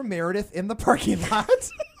runs over Meredith in the parking lot.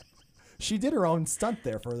 She did her own stunt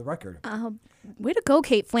there, for the record. way to go,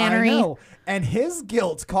 Kate Flannery. I know. And his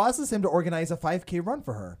guilt causes him to organize a 5K run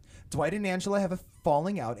for her. Dwight and Angela have a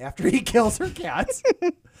falling out after he kills her cat.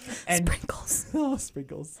 And Sprinkles. Oh,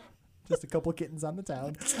 Sprinkles. Just a couple of kittens on the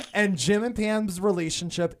town. And Jim and Pam's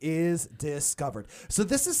relationship is discovered. So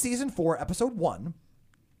this is season 4, episode 1.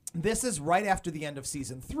 This is right after the end of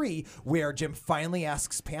season 3, where Jim finally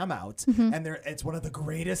asks Pam out. And it's one of the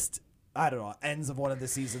greatest, ends of one of the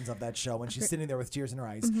seasons of that show when she's sitting there with tears in her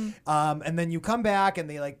eyes. And then you come back and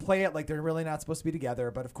they like play it like they're really not supposed to be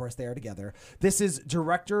together, but of course they are together. This is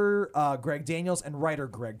director Greg Daniels and writer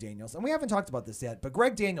Greg Daniels. And we haven't talked about this yet, but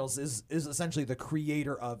Greg Daniels is essentially the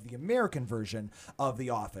creator of the American version of The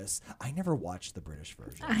Office. I never watched the British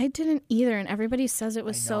version. I didn't either, and everybody says it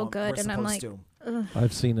was so good, We're and I'm like, supposed to.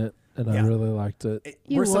 I've seen it, and I Yeah. really liked it.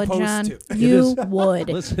 you We're would, supposed John. to. You would.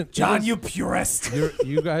 Listen, John, you purist.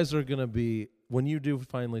 you guys are gonna be, when you do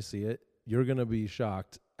finally see it, you're gonna be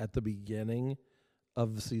shocked at the beginning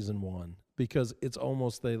of season 1 because it's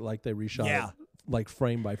almost they reshot Yeah. it like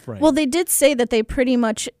frame by frame. Well, they did say that they pretty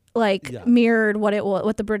much Yeah. mirrored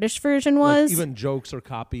what the British version was. Like, even jokes are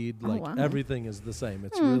copied. Like wow. everything is the same.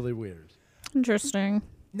 It's really weird. Interesting.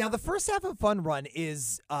 Now, the first half of Fun Run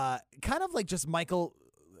is kind of like just Michael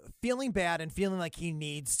feeling bad and feeling like he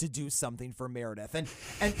needs to do something for Meredith.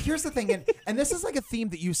 And here's the thing, and this is like a theme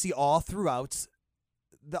that you see all throughout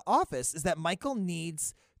The Office, is that Michael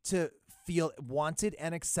needs to feel wanted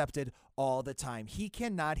and accepted all the time. He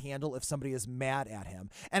cannot handle if somebody is mad at him.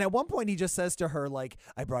 And at one point, he just says to her, like,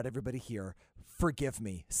 I brought everybody here. Forgive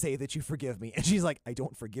me. Say that you forgive me. And she's like, I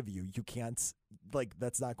don't forgive you. You can't, like,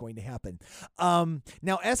 that's not going to happen.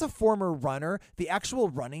 Now, as a former runner, the actual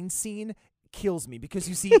running scene kills me because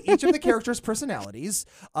you see each of the characters' personalities.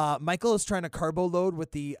 Michael is trying to carbo load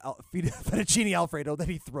with the fettuccine Alfredo that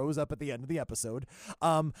he throws up at the end of the episode.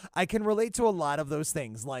 I can relate to a lot of those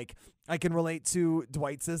things. Like, I can relate to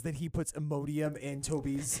Dwight says that he puts Imodium in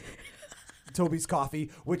Toby's coffee,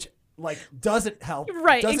 which like doesn't help,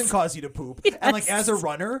 Right. doesn't cause you to poop. Yes. And like as a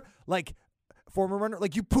runner, like former runner,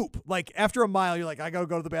 like you poop. Like after a mile, you're like, I gotta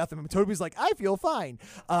go to the bathroom. And Toby's like, I feel fine.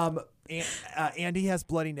 Andy has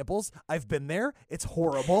bloody nipples. I've been there. It's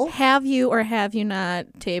horrible. Have you or have you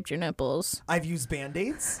not taped your nipples? I've used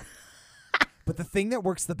Band-Aids. But the thing that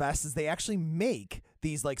works the best is they actually make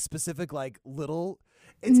these like specific like little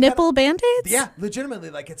Nipple band-aids? Yeah,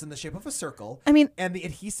 legitimately, like it's in the shape of a circle. I mean, and the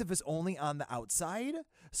adhesive is only on the outside,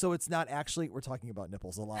 so it's not actually. We're talking about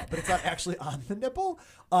nipples a lot, but it's not actually on the nipple.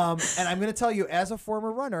 And I'm going to tell you, as a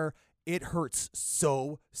former runner, it hurts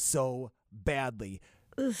so badly.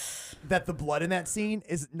 That the blood in that scene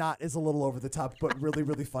is a little over the top, but really,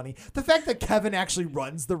 really funny. The fact that Kevin actually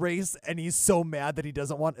runs the race and he's so mad that he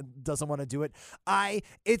doesn't want to do it.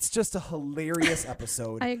 It's just a hilarious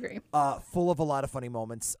episode. I agree. Full of a lot of funny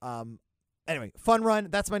moments. Anyway, Fun Run.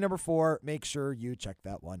 That's my number 4. Make sure you check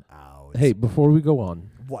that one out. Hey, before we go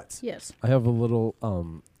on, What? Yes. I have a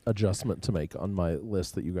little adjustment to make on my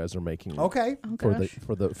list that you guys are making. Okay. Oh, For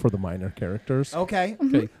gosh. the minor characters. Okay.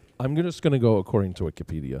 Okay. I'm just going to go according to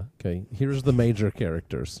Wikipedia. Okay. Here's the major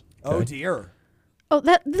characters. Oh okay? dear. Oh,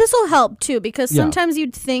 this will help too, because Yeah. sometimes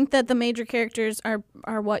you'd think that the major characters are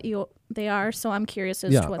what they are. So I'm curious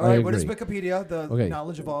as Yeah. to what. All right. I What does agree. Wikipedia, the Okay.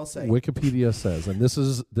 knowledge of all, say? Wikipedia says, and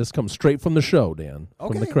this comes straight from the show, Dan,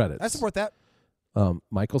 Okay. from the credits. I support that.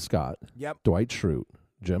 Michael Scott, Yep. Dwight Schrute,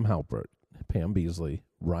 Jim Halpert, Pam Beasley,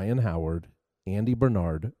 Ryan Howard, Andy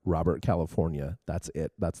Bernard, Robert California. That's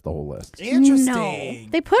it. That's the whole list. Interesting. No.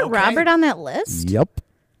 They put Okay. Robert on that list? Yep.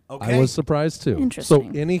 Okay. I was surprised too.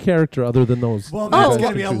 Interesting. So any character other than those. Well, you that's guys going to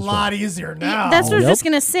can be a choose from. lot easier now. That's what I was Yep. just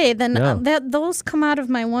going to say. Then Yeah. those come out of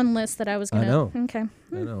my one list that I was going to. I know. Okay.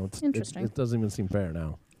 I know. Interesting. It doesn't even seem fair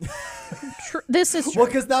now. This is true. Well,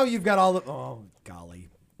 because now you've got all the. Oh, golly.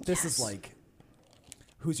 This is like.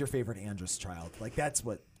 Who's your favorite Andrus child? Like, that's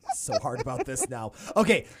what's so hard about this now.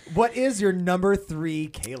 Okay. What is your number 3,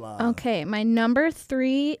 Kayla? Okay. My number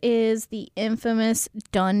 3 is the infamous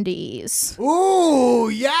Dundies. Ooh,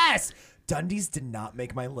 yes. Dundies did not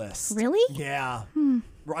make my list. Really? Yeah. I'm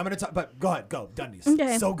going to talk, but go ahead. Go. Dundies.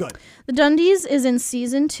 Okay. So good. The Dundies is in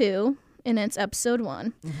season 2 and it's episode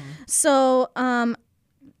 1. So,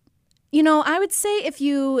 you know, I would say if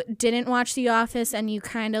you didn't watch The Office and you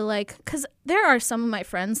kind of like, because there are some of my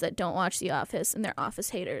friends that don't watch The Office and they're Office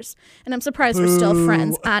haters. And I'm surprised we're still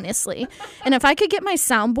friends, honestly. And if I could get my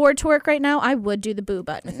soundboard to work right now, I would do the boo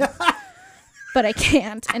button. But I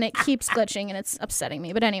can't, and it keeps glitching, and it's upsetting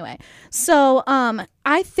me. But anyway, so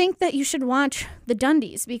I think that you should watch The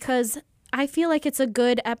Dundies because I feel like it's a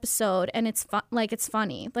good episode, and it's it's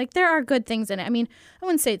funny. Like, there are good things in it. I mean, I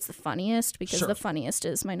wouldn't say it's the funniest because the funniest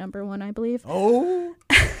is my number 1, I believe. Oh.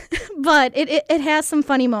 But it has some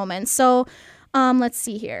funny moments. So let's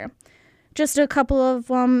see here. Just a couple of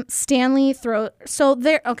Stanley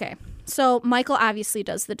okay. So Michael obviously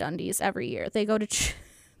does the Dundies every year. They go to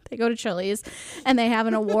They go to Chili's and they have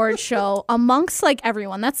an award show amongst like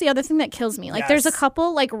everyone. That's the other thing that kills me. Like there's a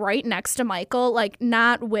couple like right next to Michael, like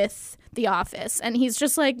not with The Office, and he's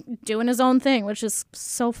just like doing his own thing, which is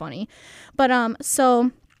so funny. But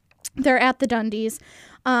so they're at the Dundies.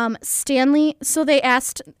 Stanley, so they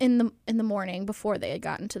asked in the morning before they had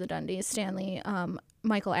gotten to the Dundies,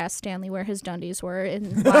 Michael asked Stanley where his Dundies were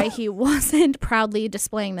and why he wasn't proudly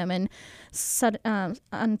displaying them. And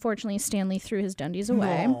unfortunately, Stanley threw his Dundies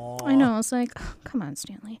away. Aww. I know. I was like, oh, come on,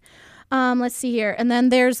 Stanley. Let's see here. And then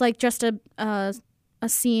there's like just a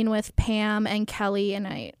scene with Pam and Kelly, and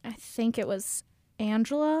I think it was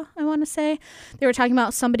Angela, I want to say. They were talking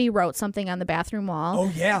about somebody wrote something on the bathroom wall.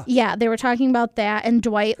 Oh, yeah. Yeah, they were talking about that, and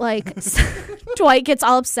Dwight, like, Dwight gets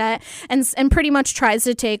all upset and pretty much tries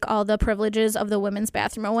to take all the privileges of the women's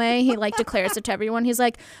bathroom away. He, like, declares it to everyone. He's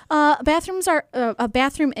like, a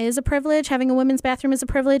bathroom is a privilege. Having a women's bathroom is a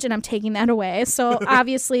privilege, and I'm taking that away. So,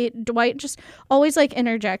 obviously, Dwight just always, like,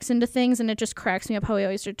 interjects into things, and it just cracks me up how he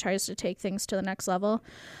always tries to take things to the next level.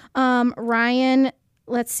 Ryan...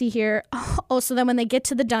 Let's see here. Oh, so then when they get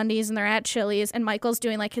to the Dundies and they're at Chili's and Michael's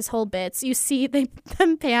doing like his whole bits, you see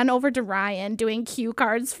them pan over to Ryan doing cue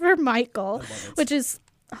cards for Michael, which is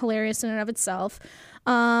hilarious in and of itself.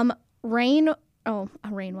 Rainn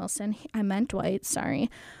Wilson. I meant Dwight, sorry.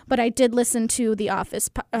 But I did listen to the Office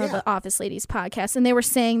Ladies podcast, and they were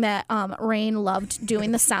saying that Rainn loved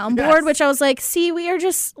doing the soundboard, which I was like, see, we are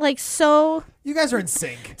just like so... You guys are in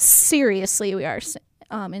sync. Seriously, we are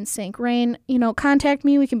in sync. Rainn, contact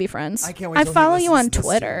me. We can be friends. I can't wait. I follow you on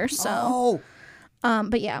Twitter, so.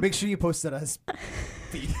 But yeah. Make sure you post it as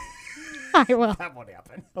feed. I will. That won't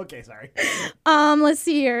happen. Okay, sorry. Let's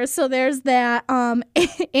see here. So there's that.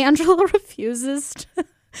 Angela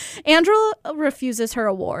refuses her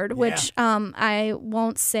award, which I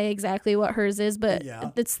won't say exactly what hers is, but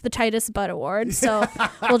it's the tightest butt award. So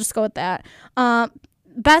we'll just go with that.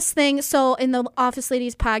 Best thing. So in the Office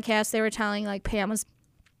Ladies podcast, they were telling like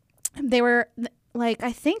they were like,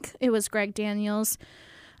 I think it was Greg Daniels.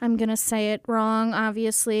 I'm going to say it wrong.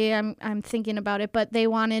 Obviously I'm thinking about it, but they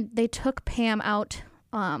took Pam out.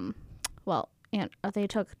 They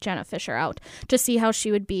took Jenna Fisher out to see how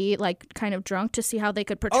she would be like kind of drunk, to see how they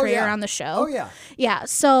could portray her on the show. Oh yeah. Yeah.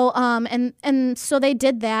 So, and so they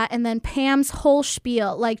did that. And then Pam's whole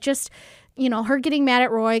spiel, like just, her getting mad at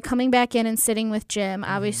Roy, coming back in and sitting with Jim,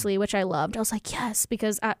 obviously, which I loved. I was like, yes,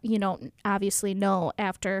 because, obviously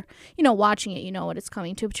after, watching it, you know what it's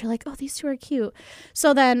coming to, but you're like, oh, these two are cute.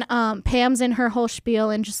 So then Pam's in her whole spiel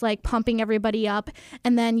and just like pumping everybody up.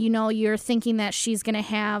 And then, you're thinking that she's going to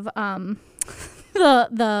have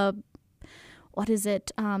the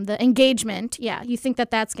engagement. Yeah, you think that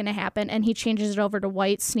that's going to happen, and he changes it over to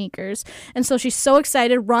white sneakers. And so she's so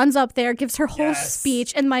excited, runs up there, gives her whole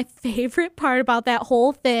speech. And my favorite part about that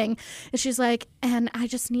whole thing is she's like, and I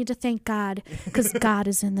just need to thank God because God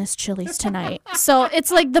is in this Chili's tonight. So it's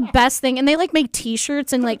like the best thing. And they like make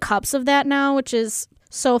T-shirts and like cups of that now, which is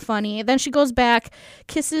so funny. Then she goes back,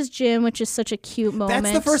 kisses Jim, which is such a cute moment.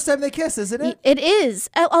 That's the first time they kiss, isn't it? It is.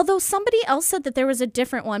 Although somebody else said that there was a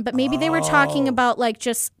different one, but maybe they were talking about like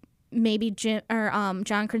just maybe John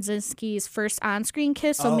Krasinski's first on-screen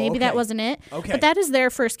kiss, so Oh, maybe that okay. wasn't it. Okay. But that is their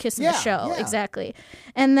first kiss in Yeah, the show, yeah. exactly.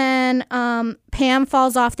 And then Pam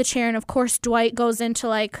falls off the chair, and of course Dwight goes into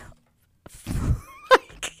like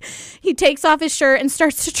he takes off his shirt and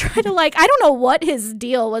starts to try to I don't know what his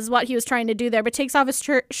deal was, what he was trying to do there, but takes off his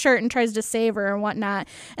shirt and tries to save her and whatnot.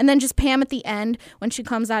 And then just Pam at the end when she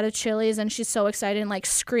comes out of Chili's and she's so excited and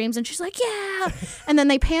screams and she's like, yeah. And then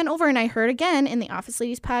they pan over and I heard again in the Office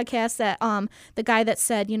Ladies podcast that the guy that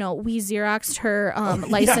said, we Xeroxed her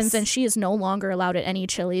license yes. and she is no longer allowed at any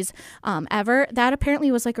Chili's ever. That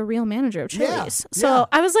apparently was a real manager of Yeah, Chili's. So yeah.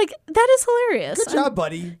 I was like, that is hilarious. Good job,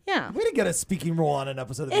 buddy. Yeah. Way to get a speaking role on an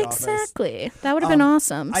episode of The Office. Exactly. That would have been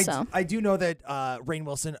awesome. I do know that Rainn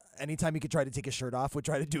Wilson, anytime he could try to take his shirt off, would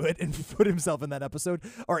try to do it and put himself in that episode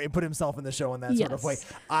or put himself in the show in that sort of way.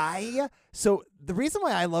 So the reason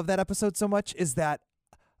why I love that episode so much is that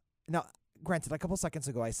now. Granted, a couple seconds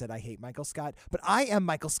ago I said I hate Michael Scott, but I am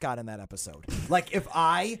Michael Scott in that episode. If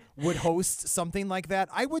I would host something like that,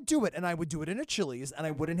 I would do it, and I would do it in a Chili's, and I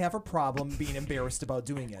wouldn't have a problem being embarrassed about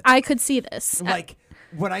doing it. I could see this.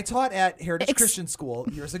 When I taught at Heritage Christian School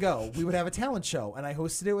years ago, we would have a talent show, and I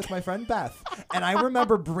hosted it with my friend Beth. And I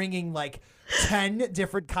remember bringing 10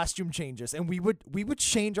 different costume changes, and we would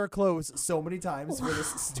change our clothes so many times for this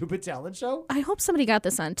stupid talent show. I hope somebody got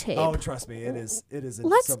this on tape. Oh, trust me, it is.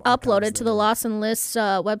 Let's some upload archives it to there. the Lost and Lists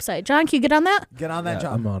website. John, can you get on that? Get on that,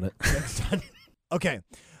 John. I'm on it. Thanks, John. Okay,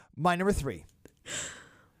 my number 3.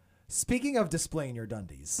 Speaking of displaying your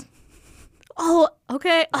Dundies, Oh,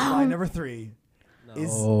 okay. my number 3 is.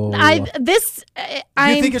 Oh.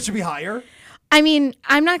 You think it should be higher? I mean,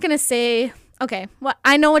 I'm not gonna say. Okay, well,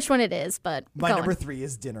 I know which one it is, but My go number on. 3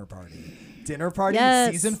 is Dinner Party. Dinner Party,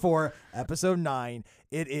 Yes. season 4, episode 9.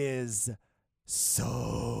 It is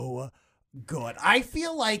so good. I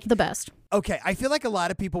feel like The best. okay. I feel like a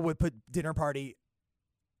lot of people would put Dinner Party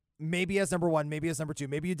maybe as number 1, maybe as number 2.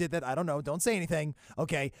 Maybe you did that. I don't know. Don't say anything.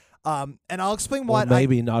 Okay. And I'll explain Well, what.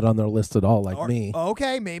 maybe not on their list at all, like or- me.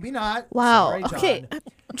 Okay, maybe not. Wow. Sorry, John. Okay.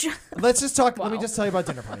 Let's just talk. Let me just tell you about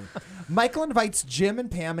Dinner Party. Michael invites Jim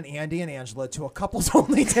and Pam and Andy and Angela to a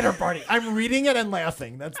couples-only dinner party. I'm reading it and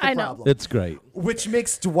laughing. That's the I know. problem. It's great. Which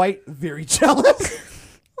makes Dwight very jealous.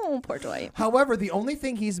 Oh, poor Dwight. However, the only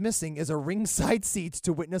thing he's missing is a ringside seat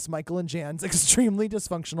to witness Michael and Jan's extremely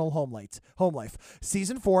dysfunctional home life.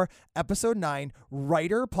 Season 4, episode 9,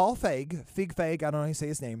 writer Paul Feig, I don't know how you say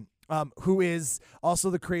his name, who is also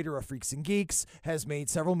the creator of Freaks and Geeks, has made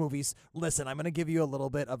several movies. Listen, I'm going to give you a little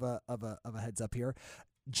bit of a heads up here.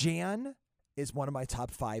 Jan is one of my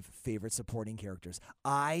top 5 favorite supporting characters.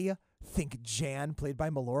 I think Jan, played by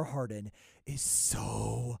Melora Hardin, is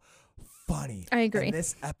so funny. I agree. And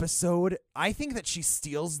this episode, I think that she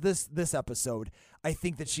steals this episode. I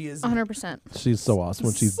think that she is 100%. She's so awesome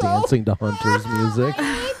when she's So- dancing to Hunter's music.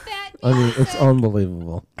 I mean, it's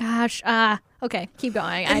unbelievable. Gosh. Okay, keep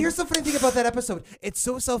going. And here's the funny thing about that episode. It's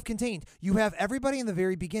so self-contained. You have everybody in the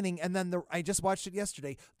very beginning, and then I just watched it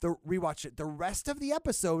yesterday, rewatched it. The rest of the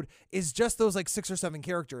episode is just those 6 or 7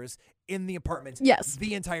 characters in the apartment. Yes.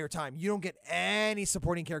 The entire time. You don't get any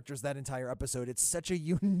supporting characters that entire episode. It's such a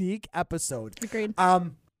unique episode. Agreed.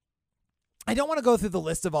 I don't want to go through the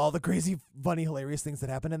list of all the crazy, funny, hilarious things that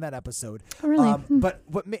happened in that episode. Oh, really? But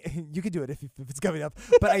you could do it if it's coming up.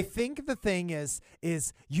 But I think the thing is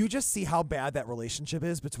you just see how bad that relationship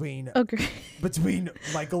is between Agree.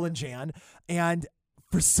 Michael and Jan, and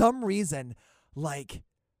for some reason,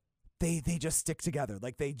 they just stick together.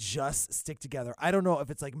 They just stick together. I don't know if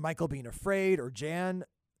it's Michael being afraid or Jan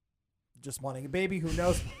just wanting a baby. Who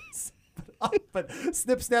knows? But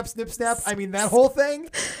snip, snap, snip, snap. I mean, that whole thing,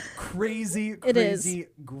 crazy,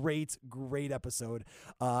 great episode.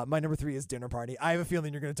 My number 3 is Dinner Party. I have a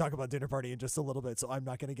feeling you're going to talk about Dinner Party in just a little bit, so I'm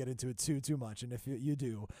not going to get into it too much. And if you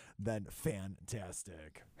do, then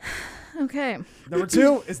fantastic. Okay. Number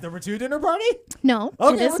 2 is number 2 Dinner Party. No,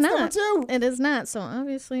 Okay, it is what's not. number 2? It is not. So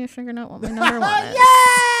obviously, I figured out what my number 1 is. Yay!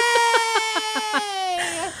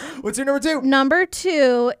 What's your number 2? Number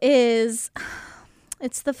 2 is.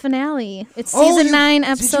 It's the finale. It's season 9,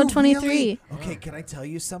 episode 23. Really? Okay, can I tell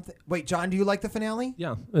you something? Wait, John, do you like the finale?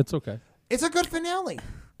 Yeah, it's okay. It's a good finale.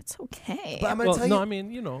 It's okay. But I'm going to tell you. I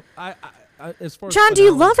mean, I as far as John, do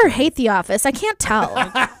you finales love or go, hate The Office? I can't tell.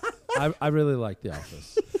 I really like The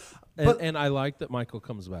Office. And I like that Michael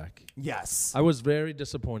comes back. Yes. I was very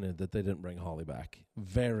disappointed that they didn't bring Holly back.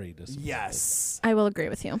 Very disappointed. Yes. I will agree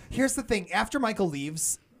with you. Here's the thing. After Michael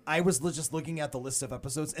leaves, I was just looking at the list of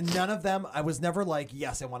episodes, and none of them, I was never like,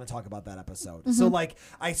 yes, I want to talk about that episode. So, like,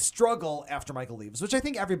 I struggle after Michael leaves, which I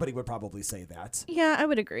think everybody would probably say that. Yeah, I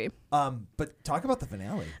would agree. But talk about the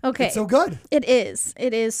finale. Okay. It's so good. It is.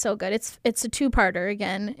 It is so good. It's a 2-parter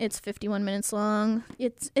again. It's 51 minutes long.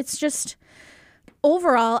 It's just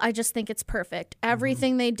overall, I just think it's perfect.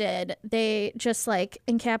 Everything they did, they just like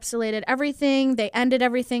encapsulated everything. They ended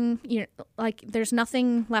everything. Like there's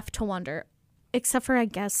nothing left to wonder. Except for, I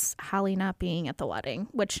guess, Holly not being at the wedding,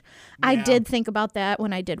 which I did think about that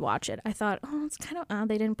when I did watch it. I thought, oh, it's kind of odd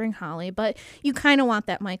they didn't bring Holly, but you kind of want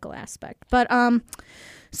that Michael aspect. But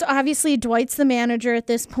so obviously Dwight's the manager at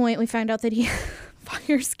this point. We find out that he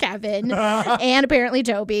fires Kevin and apparently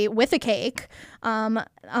Toby with a cake.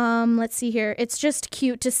 Let's see here. It's just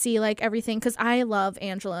cute to see like everything because I love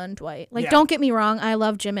Angela and Dwight. Like, don't get me wrong, I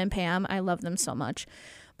love Jim and Pam. I love them so much,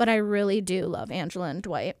 but I really do love Angela and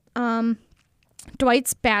Dwight.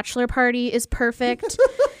 Dwight's bachelor party is perfect.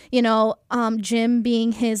 Jim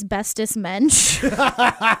being his bestest mensch.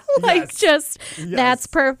 That's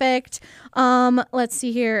perfect. Let's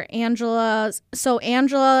see here. Angela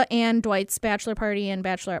and Dwight's bachelor party and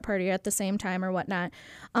bachelorette party at the same time or whatnot.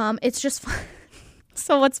 It's just fun.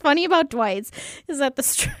 So what's funny about Dwight's is that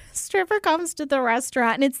the stripper comes to the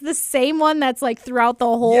restaurant and it's the same one that's like throughout the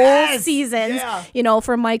whole season,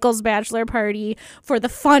 for Michael's bachelor party, for the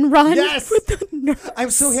fun run with the nurse. I'm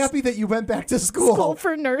so happy that you went back to school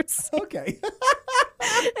for nurse. Okay.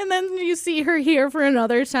 And then you see her here for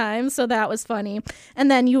another time, so that was funny. And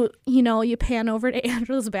then you pan over to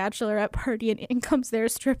Angela's bachelorette party and in comes their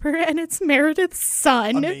stripper and it's Meredith's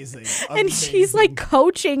son. Amazing. And she's like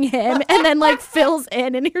coaching him and then like fills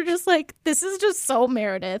in and you're just like, this is just so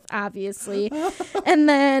Meredith, obviously. And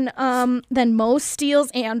then Mo steals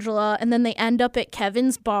Angela and then they end up at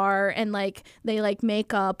Kevin's bar and like they like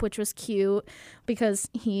make up, which was cute because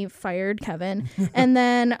he fired Kevin. And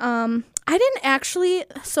then I didn't actually,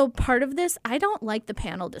 so part of this, I don't like the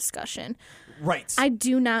panel discussion. Right. I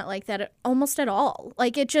do not like that almost at all.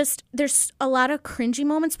 Like there's a lot of cringy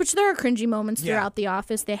moments, which there are cringy moments throughout The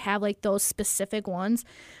Office. They have like those specific ones.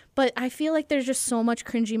 But I feel like there's just so much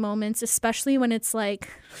cringy moments, especially when it's like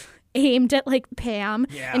aimed at like Pam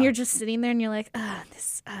and you're just sitting there and you're like,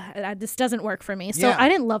 this doesn't work for me. So I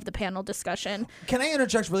didn't love the panel discussion. Can I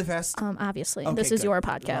interject really fast? Obviously. Okay, this is good. your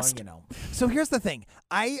podcast. Well, So here's the thing.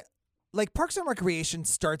 Like Parks and Recreation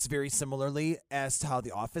starts very similarly as to how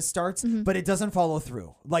The Office starts, but it doesn't follow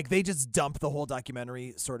through. Like they just dump the whole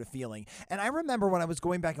documentary sort of feeling. And I remember when I was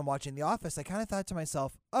going back and watching The Office, I kind of thought to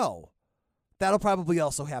myself, oh, that'll probably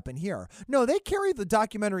also happen here. No, they carry the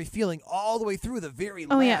documentary feeling all the way through the very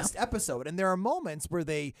last episode. And there are moments where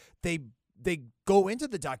they go into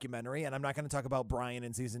the documentary, and I'm not going to talk about Brian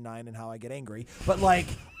in season 9 and how I get angry, but like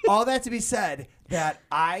all that to be said, that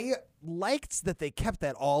I liked that they kept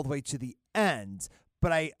that all the way to the end,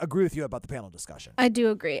 but I agree with you about the panel discussion. I do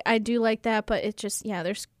agree. I do like that, but it's just,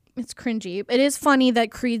 it's cringy. It is funny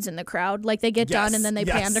that Creed's in the crowd. Like they get done and then they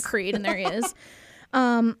pan to Creed and there he is.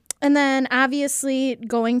 And then obviously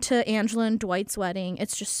going to Angela and Dwight's wedding,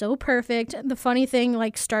 it's just so perfect. The funny thing,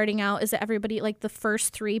 like starting out, is that everybody, like the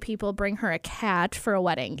first 3 people bring her a cat for a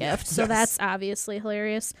wedding gift. So that's obviously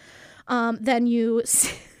hilarious. Then you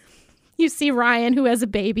see Ryan, who has a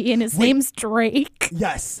baby, and his name's Drake.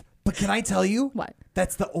 Yes. But can I tell you? What?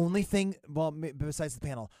 That's the only thing, well, besides the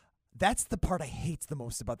panel, that's the part I hate the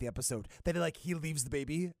most about the episode. That he leaves the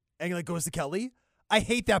baby and goes to Kelly. I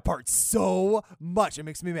hate that part so much. It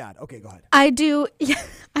makes me mad. Okay, go ahead. I do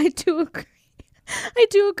agree. I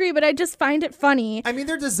do agree, but I just find it funny. I mean,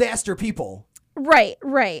 they're disaster people. Right.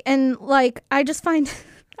 And I just find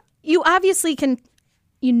you obviously can,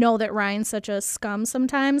 that Ryan's such a scum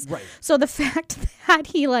sometimes. Right. So the fact that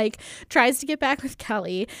he tries to get back with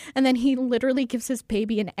Kelly and then he literally gives his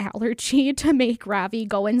baby an allergy to make Ravi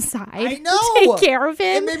go inside. I know. Take care of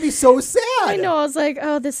him. It made me so sad. I know. I was like,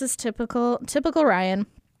 oh, this is typical Ryan.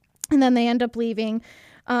 And then they end up leaving.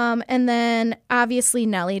 And then obviously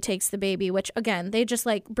Nellie takes the baby, which again, they just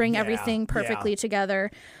bring everything perfectly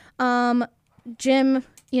together. Jim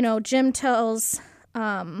tells,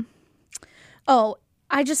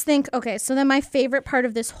 I just think, okay, so then my favorite part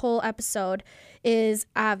of this whole episode is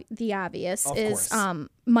the obvious, is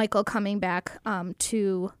Michael coming back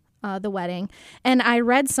to the wedding. And I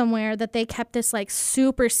read somewhere that they kept this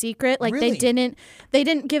super secret. Really? They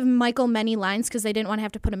didn't give Michael many lines because they didn't want to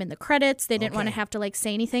have to put him in the credits. They didn't want to have to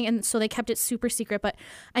say anything. And so they kept it super secret. But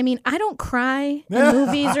I mean, I don't cry in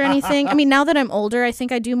movies or anything. I mean, now that I'm older, I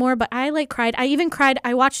think I do more, but I cried. I even cried.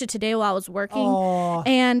 I watched it today while I was working. Aww.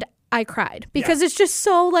 And I cried because it's just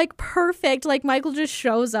so like perfect. Like Michael just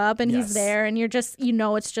shows up and he's there, and you're just,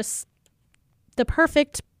 it's just the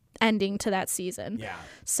perfect ending to that season. Yeah.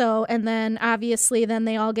 So, and then obviously then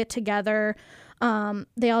they all get together.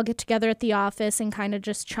 They all get together at the office and kind of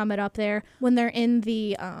just chum it up there. When they're in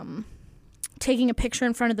the taking a picture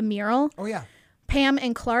in front of the mural. Oh yeah. Pam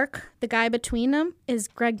and Clark, the guy between them, is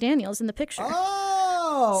Greg Daniels in the picture.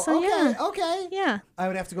 Oh, So, okay, yeah. okay. Yeah. I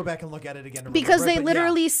would have to go back and look at it again. To Because remember they it, but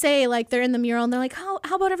literally say, like, they're in the mural and they're like, how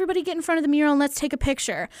about everybody get in front of the mural and let's take a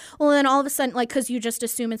picture? Well, then all of a sudden, like, because you just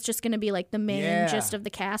assume it's just going to be, like, the main gist of the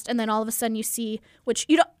cast. And then all of a sudden you see, which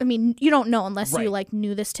you don't know unless you, like,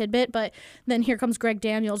 knew this tidbit. But then here comes Greg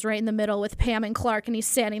Daniels right in the middle with Pam and Clark, and he's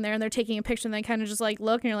standing there and they're taking a picture and they kind of just, like,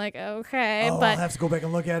 look and you're like, okay. Oh, but I'll have to go back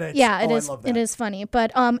and look at it. yeah, I love that. it is funny.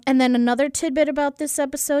 But and then another tidbit about this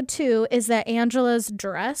episode too is that Angela's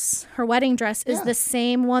dress, her wedding dress, is the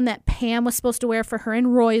same one that Pam was supposed to wear for her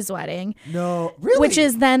and Roy's wedding. No, really? Which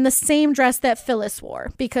is then the same dress that Phyllis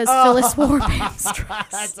wore because Phyllis wore Pam's dress.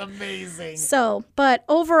 That's amazing. So, but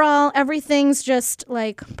overall, everything's just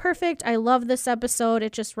like perfect. I love this episode.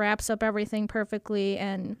 It just wraps up everything perfectly,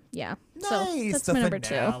 and yeah. Nice. So that's the my number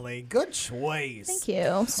finale. 2. Good choice. Thank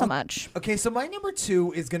you so much. Okay, so my number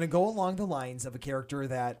 2 is going to go along the lines of a character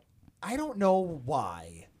that I don't know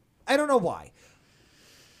why.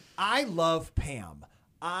 I love Pam.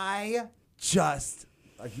 I just...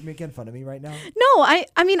 Are you making fun of me right now? No, I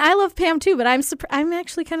mean I love Pam too, but I'm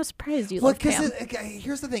actually kind of surprised you love Pam.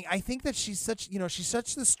 Here's the thing. I think that she's such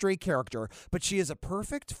the stray character, but she is a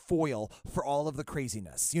perfect foil for all of the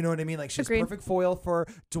craziness. You know what I mean? Like she's Agreed. a perfect foil for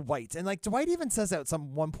Dwight. And like Dwight even says at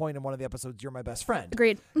one point in one of the episodes, "You're my best friend."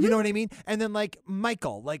 Agreed. You know what I mean? And then like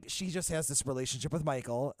Michael, like she just has this relationship with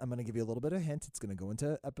Michael. I'm going to give you a little bit of a hint. It's going to go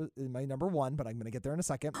into my number 1, but I'm going to get there in a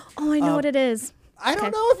second. Oh, I know what it is. I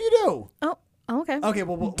don't know if you do. Oh, okay. Okay,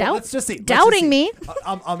 well, let's just see. Doubting me.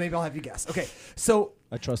 Maybe I'll have you guess. Okay, so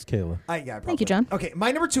I trust Kayla. Thank you, John. Okay,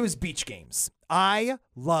 my number 2 is beach games. I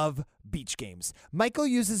love beach games. Michael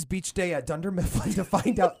uses beach day at Dunder Mifflin to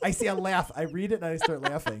find out. I laugh. I read it and I start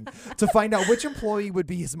laughing to find out which employee would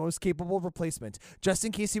be his most capable replacement, just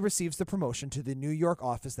in case he receives the promotion to the New York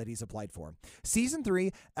office that he's applied for. Season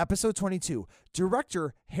 3, episode 22.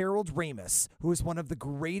 Director Harold Ramis, who is one of the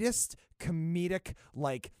greatest comedic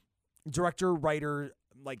director, writer,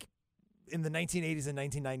 in the 1980s and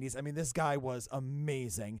 1990s. I mean, this guy was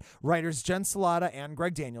amazing. Writers Jen Salata and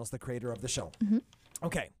Greg Daniels, the creator of the show. Mm-hmm.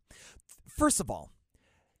 Okay. First of all,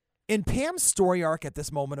 in Pam's story arc at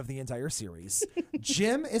this moment of the entire series,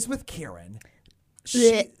 Jim is with Karen.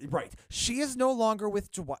 She is no longer with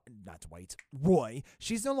Roy.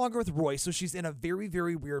 She's no longer with Roy, so she's in a very,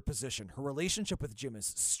 very weird position. Her relationship with Jim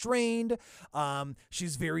is strained.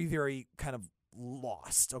 She's very, very kind of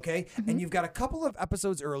lost, okay? Mm-hmm. And you've got a couple of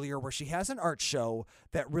episodes earlier where she has an art show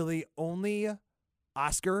that really only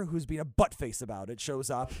Oscar, who's being a buttface about it, shows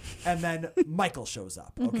up, and then Michael shows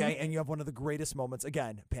up, okay? And you have one of the greatest moments,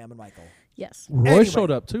 again, Pam and Michael. Yes. Roy showed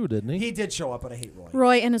up too, didn't he? He did show up, but I hate Roy.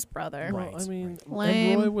 Roy and his brother. Right. I mean,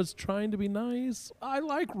 Lame. and Roy was trying to be nice. I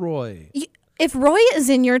like Roy. If Roy is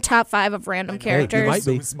in your top 5 of random characters, he might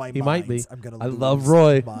be. So my He might be. I'm gonna I lose love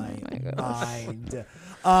Roy. My mind.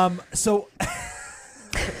 So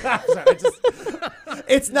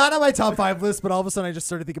it's not on my top 5 list, but all of a sudden I just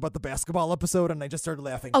started thinking about the basketball episode and I just started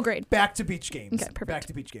laughing. Oh, great. Back to beach games. Okay, perfect. Back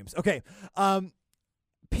to beach games. Okay.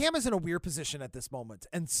 Pam is in a weird position at this moment.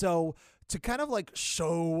 And so to kind of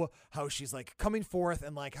show how she's coming forth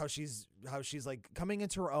and how she's coming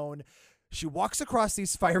into her own, she walks across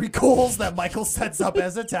these fiery coals that Michael sets up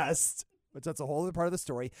as a test, which that's a whole other part of the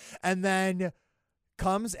story. And then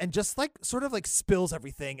comes and just sort of spills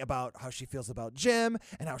everything about how she feels about Jim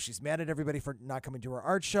and how she's mad at everybody for not coming to her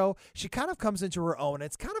art show. She kind of comes into her own.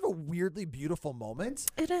 It's kind of a weirdly beautiful moment.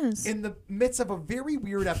 It is. In the midst of a very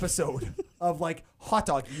weird episode of hot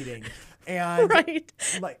dog eating. And right.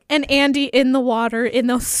 And Andy in the water in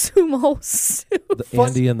those sumo suits.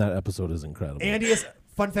 Andy in that episode is incredible. Andy is,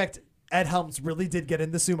 fun fact, Ed Helms really did get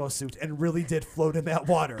in the sumo suit and really did float in that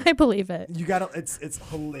water. I believe it. You gotta, it's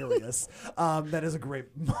hilarious. That is a great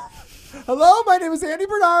moment. Hello, my name is Andy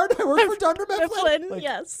Bernard. I work for Dunder Mifflin.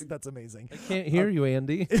 Yes. That's amazing. I can't hear you,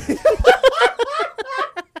 Andy.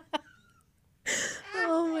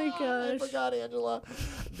 Oh my I gosh. forgot, Angela.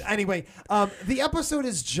 Anyway, the episode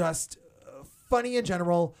is just funny in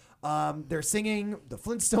general. They're singing the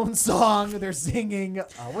Flintstones song. They're singing,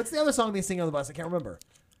 what's the other song they sing on the bus? I can't remember.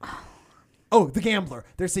 Oh, The Gambler.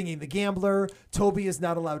 They're singing The Gambler. Toby is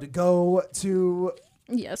not allowed to go to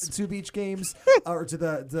beach games or to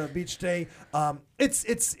the beach day.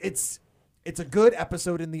 It's It's a good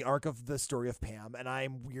episode in the arc of the story of Pam, and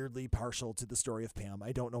I'm weirdly partial to the story of Pam.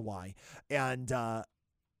 I don't know why. And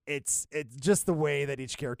it's just the way that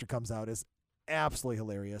each character comes out is absolutely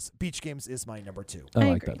hilarious. Beach Games is my number 2. I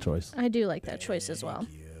like agree. that choice. I do like that choice as well.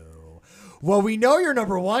 Thank you. Well, we know you're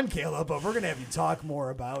number 1, Caleb, but we're going to have you talk more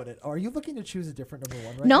about it. Are you looking to choose a different number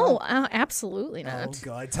 1 right No, now? absolutely not. Oh,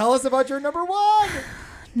 God. Tell us about your number 1.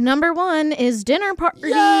 Number 1 is Dinner Party. Yay!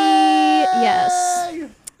 Yes.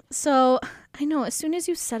 So I know as soon as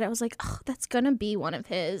you said it, I was like, oh, that's going to be one of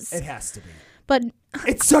his. It has to be. But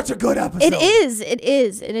It's such a good episode. it is. It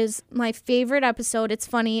is my favorite episode. It's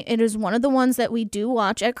funny. It is one of the ones that we do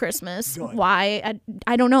watch at Christmas. Good. Why?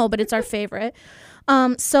 I don't know, but it's our favorite.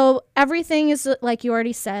 So everything is like you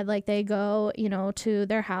already said, like they go, to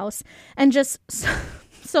their house and just,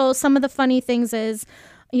 so some of the funny things is,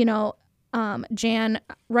 Jan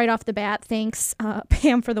right off the bat thanks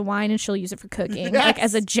Pam for the wine and she'll use it for cooking, like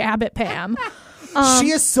as a jab at Pam. She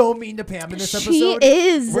is so mean to Pam in this episode. She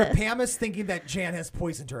is. Where Pam is thinking that Jan has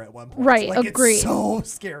poisoned her at one point. Right, Like, agreed. It's so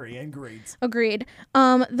scary and great. Agreed.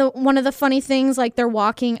 One of the funny things, like they're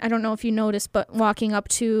walking, I don't know if you noticed, but walking up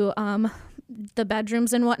to the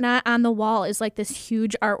bedrooms and whatnot, on the wall is like this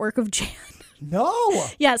huge artwork of Jan. No.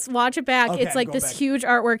 Yes, watch it back. Okay, it's like go this back. huge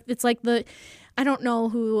artwork. It's like I don't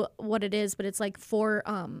know what it is, but it's like 4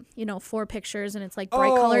 pictures and it's like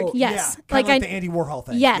bright colored. Yes. Yeah. Like the Andy Warhol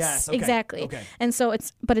thing. Yes, okay. exactly. Okay. And so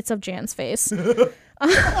it's of Jan's face.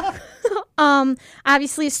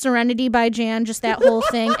 Obviously Serenity by Jan, just that whole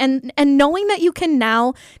thing. And knowing that you can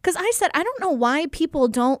now, because I said, I don't know why people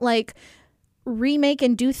don't like remake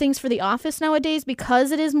and do things for The Office nowadays,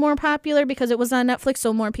 because it is more popular, because it was on Netflix,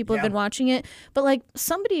 so more people have been watching it. But like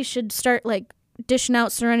somebody should start like dishing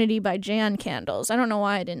out Serenity by Jan candles. I don't know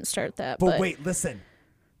why I didn't start that. But wait, listen.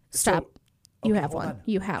 Stop. So, You okay, have hold one. on.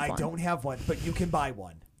 You have I one. don't have one, but you can buy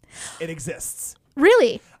one. It exists.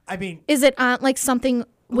 Really? I mean, Is it on like something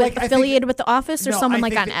Like, I think affiliated with The Office, or no, someone I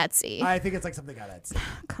like think on that- Etsy? I think it's like something on Etsy.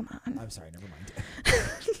 Come on. I'm sorry, never mind.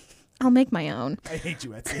 I'll make my own. I hate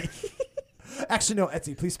you, Etsy. Actually, no,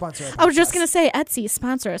 Etsy, please sponsor our I was just podcast. going to say Etsy,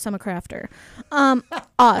 sponsor us. I'm a crafter.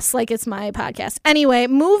 Us, like it's my podcast. Anyway,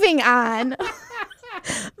 moving on.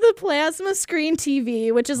 The plasma screen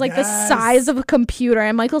TV, which is like the size of a computer,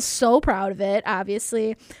 and Michael's so proud of it,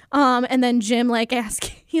 obviously. And then Jim like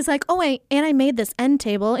he's like, oh wait, and I made this end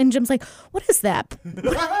table, and Jim's like, what is that?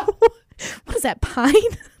 What is that, pine?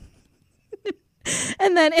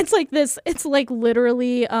 And then it's like this, it's like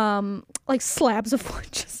literally like slabs of wood,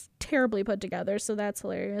 just terribly put together. So that's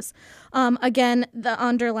hilarious. Again, the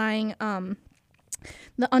underlying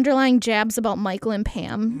jabs about Michael and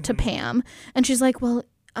Pam to Pam, and she's like, well,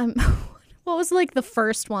 what was like the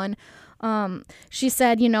first one? She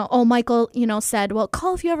said, Michael, said, well,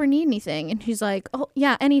 call if you ever need anything. And he's like, oh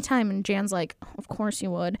yeah, anytime. And Jan's like, of course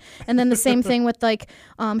you would. And then the same thing with like,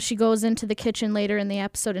 she goes into the kitchen later in the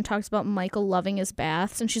episode and talks about Michael loving his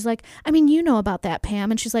baths. And she's like, I mean, you know about that,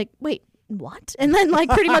 Pam. And she's like, wait, what? And then like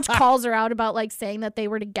pretty much calls her out about like saying that they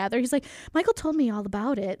were together. He's like, Michael told me all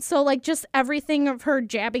about it. So like just everything of her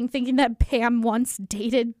jabbing, thinking that Pam once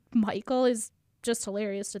dated Michael is just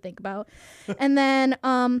hilarious to think about. And then,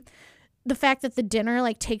 the fact that the dinner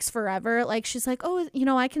like takes forever, like she's like, oh,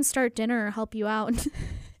 I can start dinner or help you out.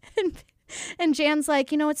 and Jan's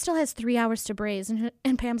like, it still has 3 hours to braise.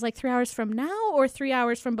 And Pam's like, 3 hours from now or 3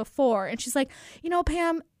 hours from before? And she's like,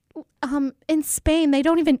 Pam, in Spain, they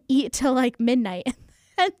don't even eat till like midnight.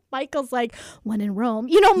 And Michael's like, when in Rome.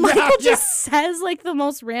 Michael just says like the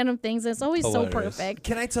most random things. It's always Hilarious. so perfect.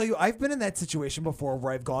 Can I tell you, I've been in that situation before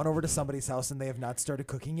where I've gone over to somebody's house and they have not started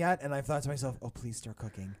cooking yet, and I've thought to myself, oh, please start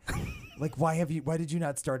cooking. Like, why did you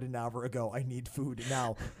not start an hour ago? I need food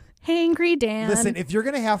now. Hangry Dan. Listen, if you're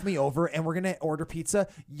going to have me over and we're going to order pizza,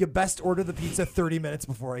 you best order the pizza 30 minutes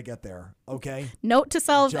before I get there, okay? Note to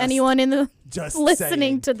self, Just- anyone in the just listening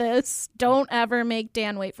saying. to this, don't ever make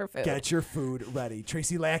Dan wait for food. Get your food ready.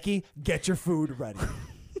 Tracy Lackey, get your food ready.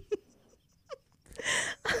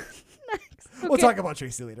 We'll talk about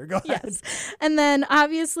Tracy later. Go ahead. Yes. And then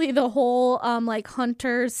obviously the whole like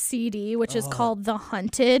Hunter CD, which is called The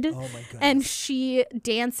Hunted. Oh my goodness. And she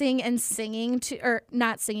dancing and singing to, or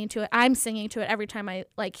not singing to it. I'm singing to it every time I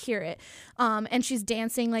like hear it. And she's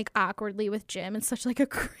dancing like awkwardly with Jim. It's such like a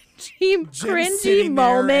Jim's cringy sitting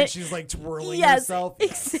there and moment. she's like twirling Yes, herself.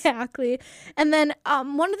 exactly. And then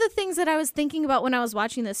one of the things that I was thinking about when I was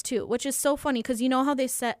watching this too, which is so funny because you know how they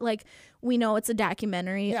set like we know it's a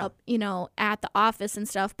documentary, Yeah. up, at the office and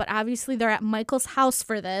stuff. But obviously, they're at Michael's house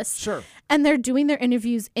for this. Sure. And they're doing their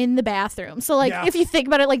interviews in the bathroom. So, like, Yeah. if you think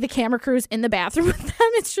about it, like the camera crew's in the bathroom with them,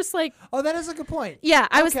 it's just like, Oh, that is a good point. yeah,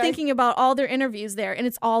 I was Okay. thinking about all their interviews there, and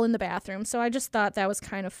it's all in the bathroom. So I just thought that was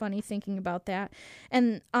kind of funny thinking about that.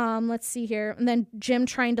 And let's see here. And then Jim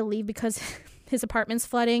trying to leave because his apartment's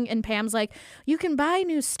flooding, and Pam's like, you can buy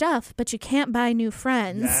new stuff, but you can't buy new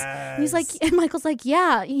friends. And he's like, and Michael's like,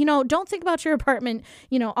 yeah, don't think about your apartment,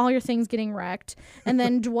 all your things getting wrecked. And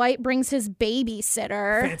then Dwight brings his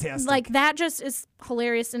babysitter. Fantastic. Like, that just is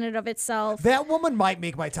hilarious in and of itself. That woman might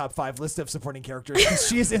make my top 5 list of supporting characters because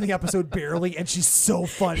she is in the episode barely, and she's so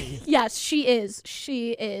funny. Yes, she is.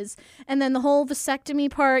 She is. And then the whole vasectomy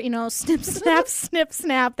part, snip, snap, snip,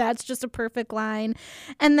 snap. That's just a perfect line.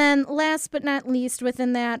 And then last but not least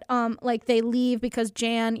within that, like they leave because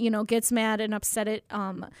Jan, gets mad and upset at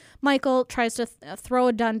Michael, tries to throw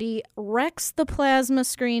a Dundee, wrecks the plasma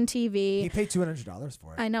screen TV. He paid $200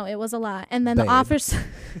 for it. I know, it was a lot. And then Babe.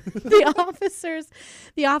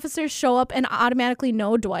 the officers show up and automatically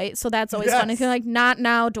know Dwight. So that's always funny. Yes. They're like, not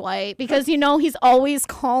now, Dwight, because he's always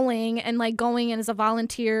calling and like going in as a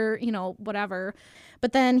volunteer, whatever.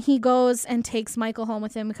 But then he goes and takes Michael home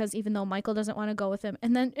with him because even though Michael doesn't want to go with him.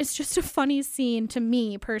 And then it's just a funny scene to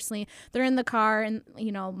me personally. They're in the car and,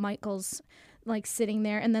 Michael's like sitting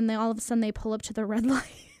there, and then all of a sudden they pull up to the red light.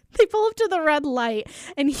 They pull up to the red light,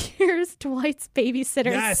 and here's Dwight's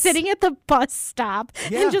babysitter Yes. sitting at the bus stop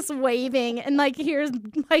Yeah. and just waving. And like here's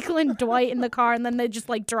Michael and Dwight in the car, and then they just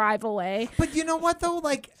like drive away. But you know what, though?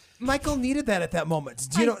 Like, Michael needed that at that moment.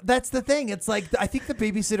 Do you know, that's the thing. It's like, I think the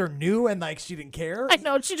babysitter knew and like she didn't care. I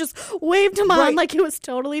know, she just waved him Right. on like it was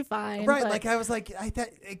totally fine. Right. but Like, I was like, I thought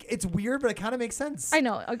it's weird, but it kind of makes sense. I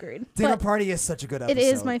know, agreed. Dinner But Party is such a good episode. it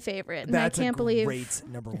is my favorite. And That's I can't a believe great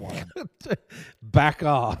number 1. Back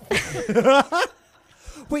off.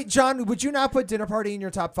 Wait, John, would you not put Dinner Party in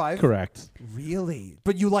your top 5? Correct. Really?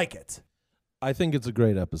 But you like it? I think it's a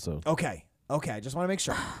great episode. Okay. I just want to make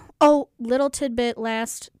sure. Oh, little tidbit,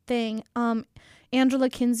 last thing. Angela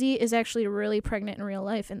Kinsey is actually really pregnant in real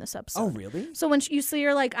life in this episode. Oh, really? So when you see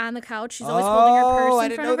her like on the couch, she's always holding her purse in I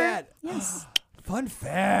didn't front know of her. that. Yes. Fun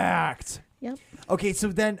fact. Yep. Okay, so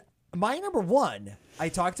then my number 1, I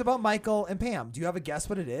talked about Michael and Pam. Do you have a guess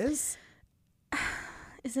what it is?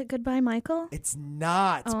 Is it Goodbye, Michael? It's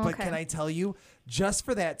not. Oh, But okay. can I tell you, just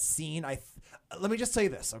for that scene, let me just tell you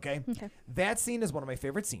this, okay? Okay. That scene is one of my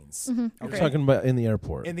favorite scenes. We're talking about in the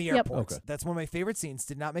airport. In the Yep. airport. Okay. That's one of my favorite scenes.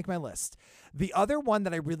 Did not make my list. The other one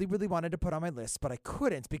that I really, really wanted to put on my list, but I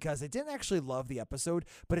couldn't because I didn't actually love the episode,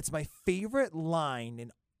 but it's my favorite line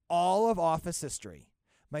in all of Office history.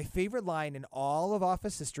 My favorite line in all of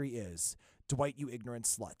Office history is, Dwight, you ignorant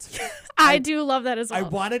slut. I do love that as well. I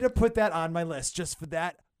wanted to put that on my list just for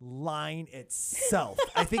that line itself.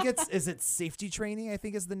 I think is it Safety Training, I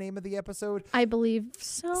think is the name of the episode. I believe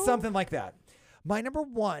so. Something like that. My number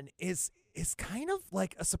 1 is kind of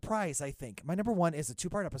like a surprise, I think. My number 1 is a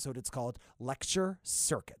 2-part episode. It's called Lecture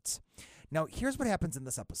Circuit. Now, here's what happens in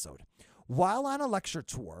this episode. While on a lecture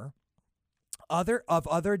tour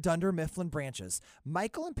other Dunder Mifflin branches,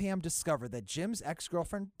 Michael and Pam discover that Jim's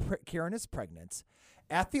ex-girlfriend Karen is pregnant.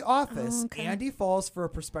 At the office, Andy falls for a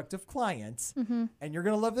prospective client, and you're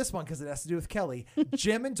going to love this one because it has to do with Kelly.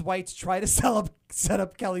 Jim and Dwight try to set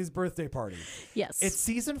up Kelly's birthday party. Yes. It's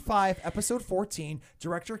season 5, episode 14.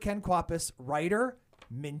 Director Ken Kwapis, writer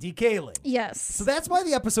Mindy Kaling. Yes. So that's why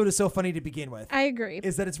the episode is so funny to begin with. I agree.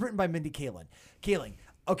 Is that it's written by Mindy Kaling.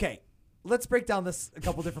 Okay, let's break down a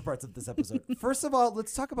couple different parts of this episode. First of all,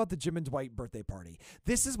 let's talk about the Jim and Dwight birthday party.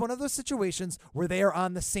 This is one of those situations where they are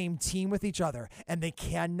on the same team with each other and they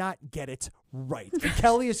cannot get it right. And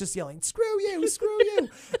Kelly is just yelling, screw you, screw you.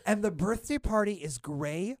 And the birthday party is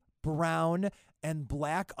gray, brown, and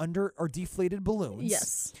black or deflated balloons.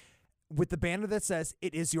 Yes. With the banner that says,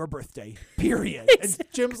 "It is your birthday," period. And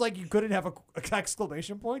Jim's like, you couldn't have an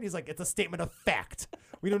exclamation point. He's like, it's a statement of fact.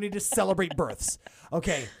 We don't need to celebrate births.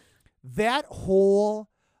 Okay. That whole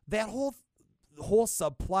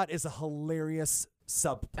subplot is a hilarious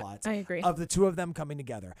subplot. I agree. Of the two of them coming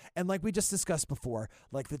together. And like we just discussed before,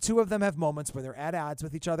 like the two of them have moments where they're at odds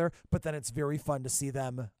with each other, but then it's very fun to see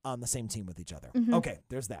them on the same team with each other. Okay,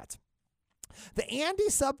 there's that. The Andy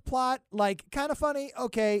subplot, like kind of funny.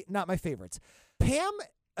 Okay, not my favorites. Pam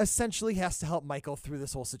essentially has to help Michael through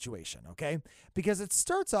this whole situation, okay? Because it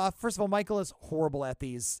starts off, first of all, Michael is horrible at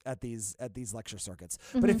these lecture circuits.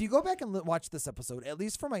 But if you go back and watch this episode, at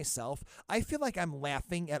least for myself, I feel like I'm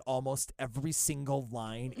laughing at almost every single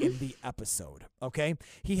line in the episode, okay?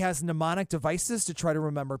 He has mnemonic devices to try to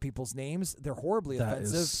remember people's names. They're horribly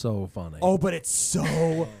offensive. That is so funny. Oh, but it's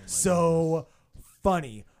so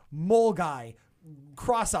funny. Mole guy,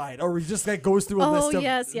 cross-eyed, or he just like goes through a list of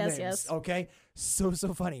names, okay? So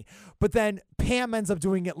funny. But then Pam ends up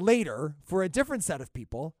doing it later for a different set of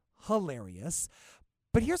people. Hilarious.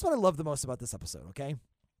 But here's what I love the most about this episode, okay?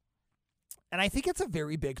 And I think it's a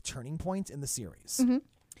very big turning point in the series.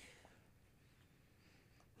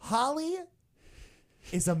 Holly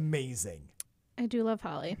is amazing. I do love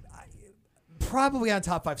Holly. Probably on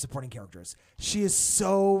top 5 supporting characters. She is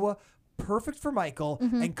so perfect for Michael,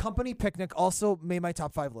 and Company Picnic also made my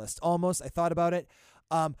top 5 list. Almost. I thought about it.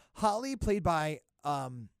 Holly, played by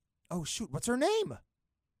what's her name?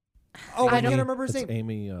 Oh, I can't remember his name.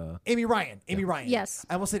 Amy Ryan. Amy Ryan. Yes.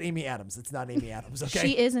 I almost said Amy Adams. It's not Amy Adams. Okay.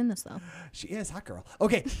 She is in this though. She is hot girl.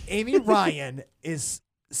 Okay, Amy Ryan is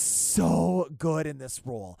so good in this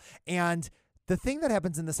role, and the thing that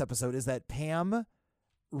happens in this episode is that Pam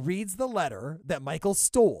reads the letter that Michael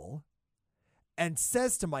stole, and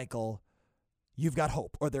says to Michael, "You've got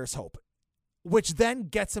hope," or "There's hope." Which then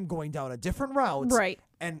gets him going down a different route, right?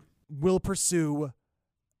 And will pursue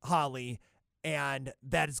Holly, and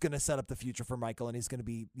that is going to set up the future for Michael, and he's going to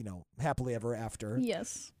be, happily ever after.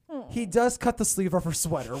 Yes. He does cut the sleeve of her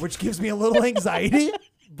sweater, which gives me a little anxiety,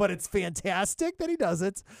 but it's fantastic that he does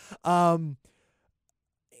it.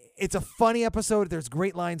 It's a funny episode. There's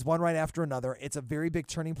great lines, one right after another. It's a very big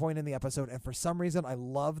turning point in the episode. And for some reason, I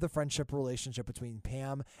love the friendship relationship between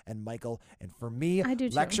Pam and Michael. And for me, I do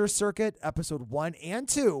too. Lecture Circuit, episode 1 and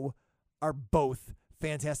 2 are both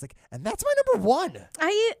fantastic. And that's my number 1.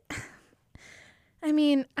 I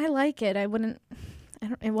mean, I like it. It wasn't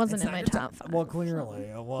in my top 5. Well,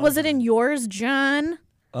 clearly. Was it in yours, John?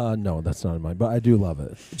 No, that's not in mine, but I do love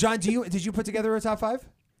it. John, did you put together a top 5?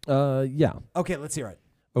 Yeah. Okay, let's hear it.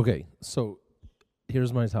 Okay, so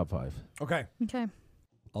here's my top 5. Okay.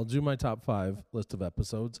 I'll do my top 5 list of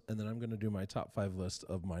episodes, and then I'm going to do my top 5 list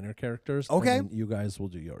of minor characters. Okay. And then you guys will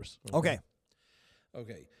do yours. Okay.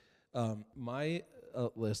 My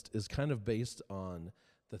list is kind of based on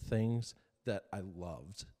the things that I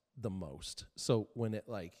loved the most. So when it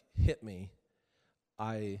hit me,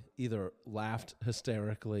 I either laughed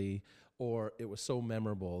hysterically or it was so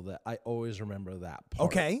memorable that I always remember that part.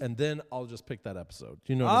 Okay. And then I'll just pick that episode.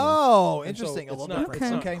 You know what I mean? Oh, And interesting. so A little not,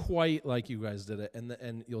 different. It's not quite like you guys did it.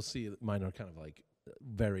 And you'll see mine are kind of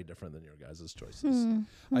very different than your guys' choices.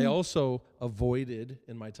 I also avoided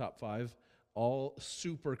in my top 5 all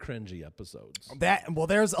super cringy episodes.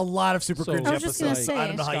 There's a lot of super cringy I was just gonna episodes. say. I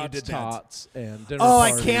don't know how you Scott's did that. Tots and dinner Oh, I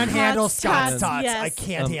parties. can't handle Scott's Scott's Tots. yes. I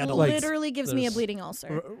can't handle like- it. Literally gives me a there's- bleeding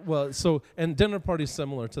ulcer. Well, and dinner party's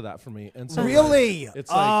similar to that for me. And so Really?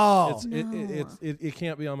 it's Oh. it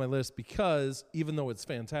can't be on my list because even though it's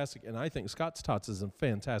fantastic, and I think Scott's Tots is a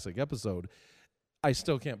fantastic episode, I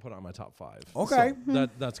still can't put it on my top 5. Okay. So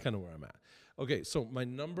that's kind of where I'm at. Okay, so my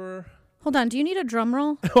number. Hold on. Do you need a drum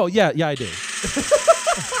roll? Oh yeah, I do.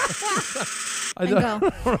 I And don't go.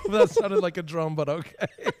 know if that sounded like a drum, but okay.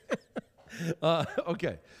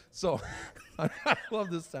 Okay, so I love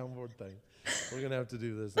this soundboard thing. We're gonna have to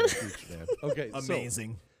do this in the future, man. Okay,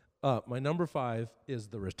 Amazing. So, my number 5 is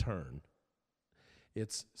The Return.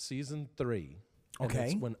 It's season 3. and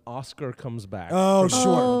Okay. it's when Oscar comes back. Oh, from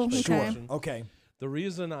sure. Oh, Sure. okay. Okay. The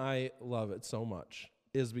reason I love it so much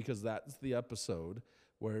is because that's the episode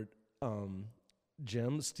where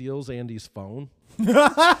Jim steals Andy's phone,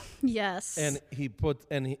 Yes. and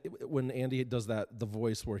when Andy does that, the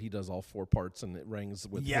voice where he does all 4 parts and it rings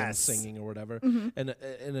with him Yes. singing or whatever, and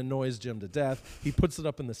it annoys Jim to death. He puts it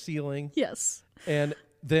up in the ceiling, yes. and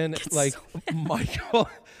then Michael,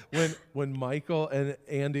 when Michael and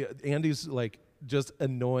Andy's just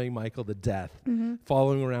annoying Michael to death,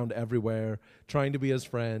 following around everywhere, trying to be his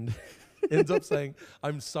friend. Ends up saying,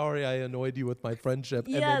 "I'm sorry I annoyed you with my friendship."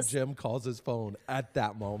 Yes. And then Jim calls his phone at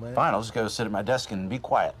that moment. Fine, I'll just go sit at my desk and be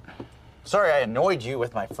quiet. Sorry I annoyed you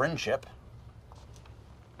with my friendship.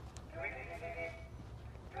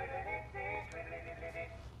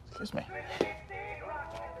 Excuse me.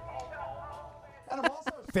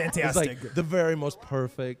 It's Fantastic. like the very most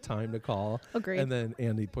perfect time to call. Agreed. And then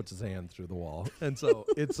Andy puts his hand through the wall. And so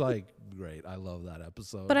it's great. I love that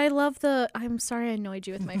episode. But I love I'm sorry I annoyed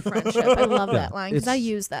you with my friendship. I love that line because I it's-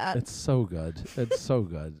 use that. It's so good. It's so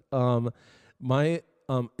good. My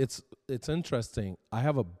it's interesting. I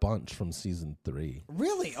have a bunch from season 3.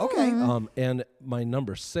 Really? Okay. And my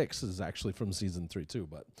number 6 is actually from season 3 too.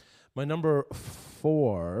 But my number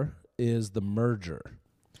 4 is The Merger.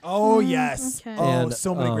 Oh yes. Okay. Oh, And,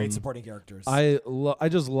 so many great supporting characters. I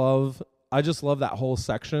just love that whole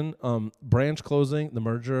section. Branch Closing, The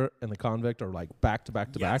Merger, and The Convict are like back to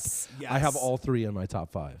back to back. Yes, I have yes. all 3 in my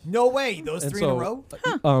top 5. No way. Those And 3 in a row?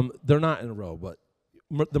 They're not in a row, but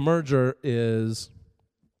The Merger is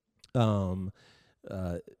my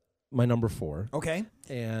number 4. Okay.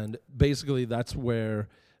 And basically that's where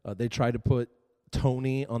they try to put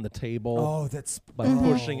Tony on the table Oh, that's by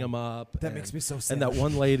pushing him up. That and- makes me so sad. And that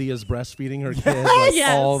one lady is breastfeeding her kid like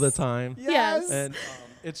Yes. all the time. Yes. And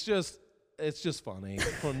it's just funny.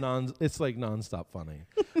 It's like nonstop funny.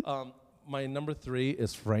 My number 3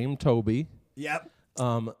 is Frame Toby. Yep.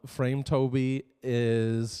 Frame Toby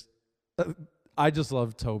is I just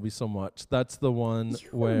love Toby so much. That's the one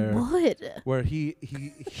where he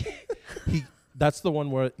that's the one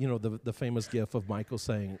where, you know, the famous gif of Michael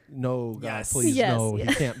saying, "No, God, Yes. please, Yes, no, yes.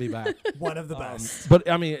 he can't be back." One of the best. But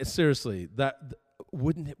I mean, seriously,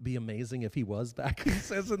 wouldn't it be amazing if he was back? He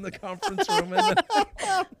says in the conference room,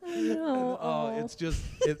 it's just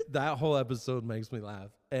that whole episode makes me laugh.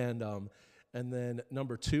 And then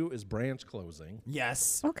number 2 is Branch Closing.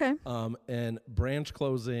 Yes. Okay. And Branch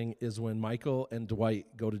Closing is when Michael and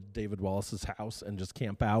Dwight go to David Wallace's house and just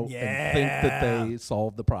camp out and think that they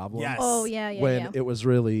solved the problem. Yes. Oh yeah. When it was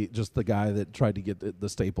really just the guy that tried to get the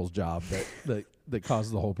Staples job that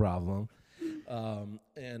caused the whole problem.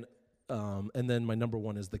 And then my number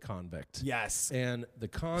 1 is The Convict. Yes. And The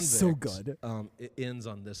Convict, So good. It ends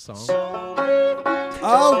on this song.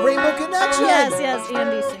 Oh, Rainbow Connection. Yes.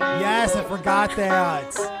 Andy singing. Yes, I forgot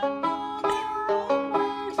that.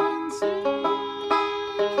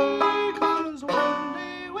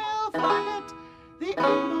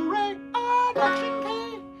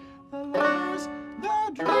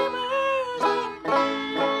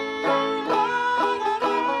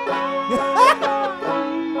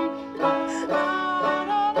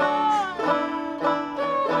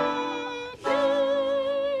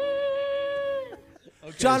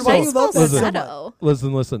 John, why do you love that so much? Falsetto.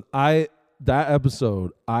 Listen. That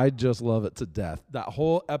episode, I just love it to death. That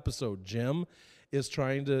whole episode, Jim is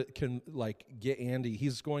trying to get Andy.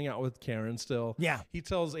 He's going out with Karen still. Yeah. He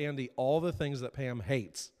tells Andy all the things that Pam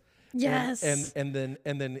hates. Yes. And then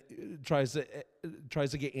tries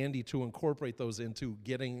to get Andy to incorporate those into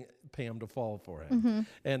getting Pam to fall for him.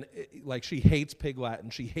 And she hates Pig Latin,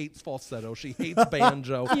 she hates falsetto, she hates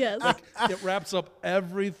banjo. Yes. It wraps up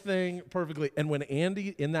everything perfectly. And when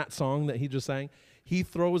Andy, in that song that he just sang, he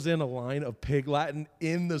throws in a line of Pig Latin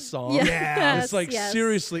in the song. Yes. It's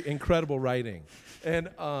seriously incredible writing. And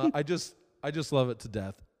I just love it to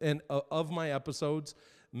death. And of my episodes,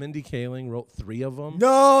 Mindy Kaling wrote 3 of them.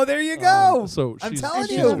 No, there you go. So I'm she's telling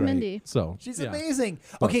I you. love great. Mindy. So She's yeah. amazing.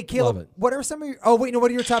 But Okay, love Caleb, it. what are some of your... Oh, wait, no,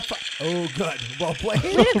 what are your top 5? Oh, good. Well played.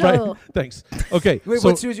 Way to Right. go. Thanks. Okay. Wait, so,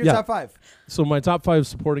 what's your top 5? So my top 5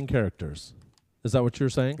 supporting characters. Is that what you're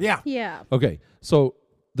saying? Yeah. Yeah. Okay. So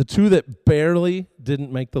the 2 that barely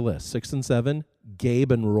didn't make the list, 6 and 7, Gabe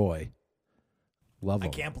and Roy. Love I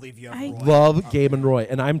them. can't believe you have I Roy. Love Gabe and Roy,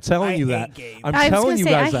 and I'm telling I you hate that. Gabe. I'm I was telling gonna you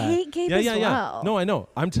say, guys I that. hate Gabe yeah, as yeah, yeah. well. No, I know.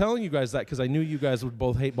 I'm telling you guys that because I knew you guys would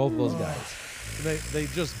both hate both of those guys. They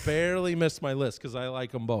just barely missed my list because I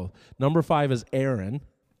like them both. Number 5 is Aaron.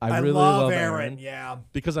 I really love Aaron. Yeah.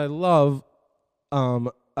 Because I love,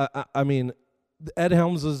 I mean, Ed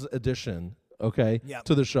Helms' addition, okay, Yep.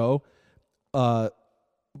 to the show.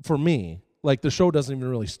 For me, like the show doesn't even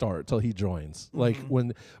really start till he joins. Like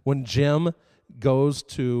when Jim goes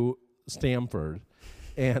to Stamford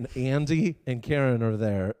and Andy and Karen are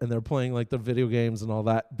there and they're playing like the video games and all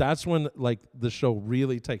that, that's when like the show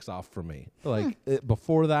really takes off for me. Like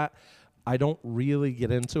before that, I don't really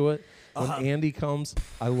get into it. When Andy comes,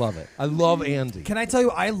 I love it. I love Andy. Can I tell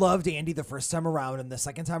you, I loved Andy the first time around, and the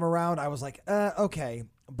second time around, I was like, okay.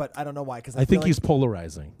 But I don't know why. Because I think he's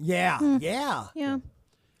polarizing. Yeah, yeah. Yeah.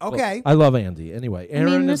 Okay. I love Andy. Anyway, I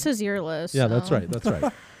Aaron mean, this is your list. yeah, so. that's right. That's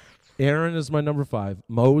right. Aaron is my number 5.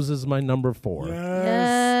 Mose is my number 4.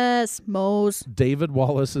 Yes, Mose. David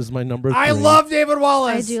Wallace is my number 3. I love David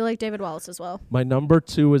Wallace. I do like David Wallace as well. My number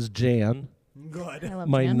 2 is Jan. Good. I love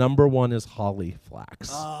My Jan. number 1 is Holly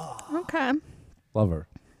Flax. Okay. Love her.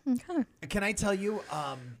 Okay. Can I tell you,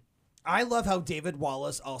 I love how David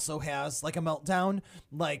Wallace also has like a meltdown.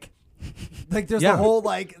 Like Like there's Yeah. the whole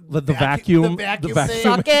like The vacuum- the vacuum the vacuum- thing,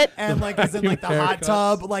 Suck it. and like is in like the vacuum hot haircuts.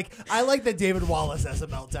 tub. Like I like that David Wallace has a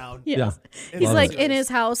meltdown. Yes. Yeah. He's Love like it. in his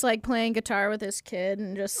house, like playing guitar with his kid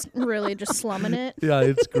and just really just slumming it. Yeah,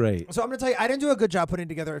 it's great. So I'm gonna tell you, I didn't do a good job putting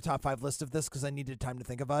together a top 5 list of this because I needed time to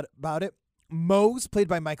think about it. Mose, played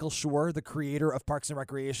by Michael Schur, the creator of Parks and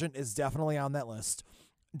Recreation, is definitely on that list.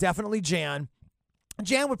 Definitely Jan.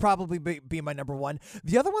 Jan would probably be my number 1.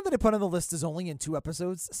 The other one that I put on the list is only in 2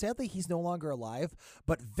 episodes. Sadly, he's no longer alive.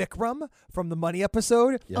 But Vikram from the Money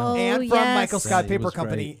episode Oh, and from yes. Michael Scott Yeah, he Paper was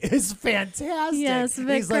Company is fantastic. Yes,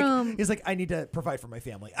 Vikram. He's like, I need to provide for my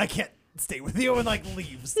family. I can't stay with you, and like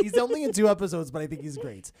leaves. He's only in 2 episodes, but I think he's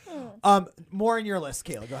great. More on your list,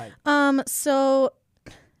 Kayla. Go ahead. So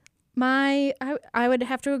I would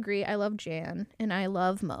have to agree. I love Jan and I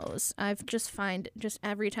love Mose. I've just find just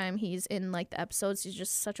every time he's in like the episodes, he's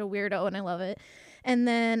just such a weirdo and I love it. And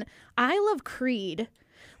then I love Creed.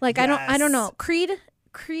 Like I don't know.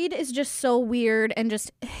 Creed is just so weird, and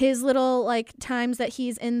just his little like times that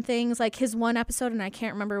he's in things, like his one episode, and I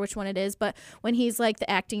can't remember which one it is, but when he's like the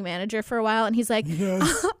acting manager for a while and he's like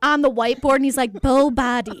on the whiteboard and he's like Bo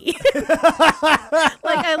Body.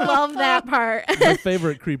 Like I love that part. My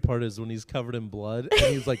favorite Creed part is when he's covered in blood and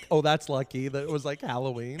he's like, "Oh, that's lucky that it was like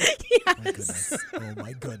Halloween." Oh my goodness. Oh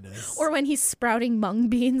my goodness. Or when he's sprouting mung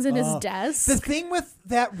beans in his desk. The thing with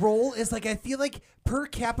that role is like I feel like per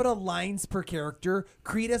capita lines per character,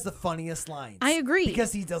 Creed has the funniest lines. I agree.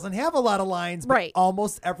 because he doesn't have a lot of lines, but Right.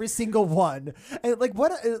 almost every single one. And like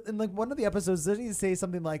what in like one of the episodes, doesn't he say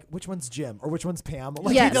something like, "Which one's Jim?" or "Which one's Pam?"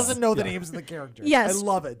 Like Yes. he doesn't know the names of the characters. Yes. I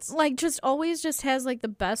love it. Like just always just has like the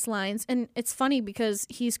best lines, and it's funny because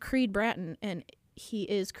he's Creed Bratton and he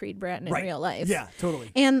is Creed Bratton in Right. real life. Yeah,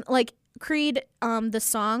 totally. And like Creed, the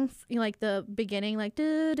song, like the beginning, like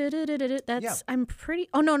that's Yeah. I'm pretty.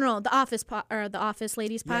 Oh no, the Office or the Office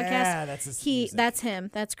Ladies podcast. Yeah, that's his music. That's him.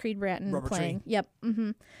 That's Creed Bratton Rubber playing. Tree. Yep.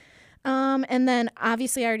 And then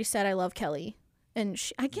obviously I already said I love Kelly, and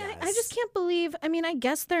I just can't believe. I mean, I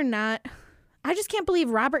guess they're not. I just can't believe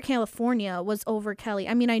Robert California was over Kelly.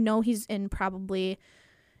 I mean, I know he's in probably,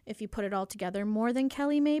 if you put it all together, more than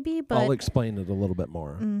Kelly maybe, but I'll explain it a little bit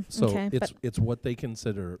more. So okay, it's what they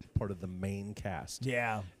consider part of the main cast.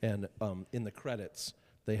 Yeah. And in the credits,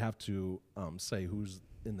 they have to say who's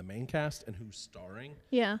in the main cast and who's starring.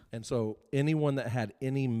 yeah. And so anyone that had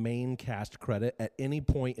any main cast credit at any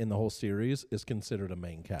point in the whole series is considered a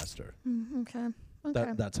main caster. Okay.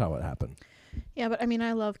 Okay. That's how it happened. Yeah, but I mean,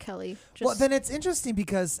 I love Kelly. Well, then it's interesting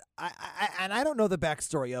because I don't know the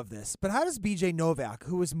backstory of this, but how does BJ Novak,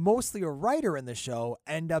 who was mostly a writer in the show,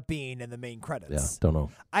 end up being in the main Yeah, credits? don't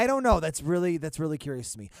know. I don't know. That's really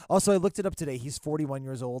curious to me. Also, I looked it up today. He's 41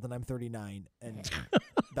 years old and I'm 39, and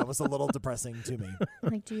that was a little depressing to me.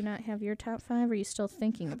 Like, do you not have your top 5? Or are you still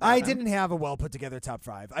thinking about I them? didn't have a well put together top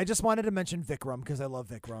 5. I just wanted to mention Vikram because I love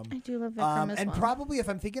Vikram. I do love Vikram as And well. probably if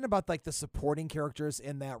I'm thinking about like the supporting characters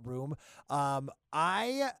in that room,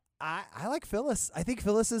 I like Phyllis. I think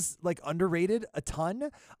Phyllis is like underrated a ton.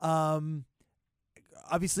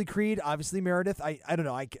 Obviously Creed, obviously Meredith. I don't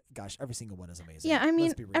know. Gosh, every single one is amazing. Yeah, I mean,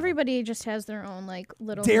 Let's be real. everybody just has their own like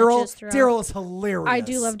little Daryl. niches throughout. Daryl is hilarious. I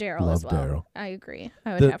do love Daryl as Love well. Daryl. I agree.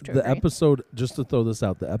 I would have to The agree. episode, just to throw this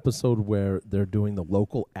out, the episode where they're doing the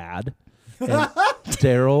local ad and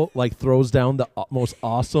Daryl like throws down the most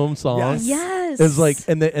awesome song. Yes. Yes. It's like,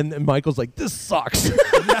 and Michael's like, "This sucks."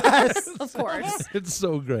 Yes. Of course. It's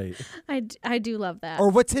so great. I do love that. Or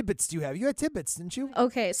what tidbits do you have? You had tidbits, didn't you?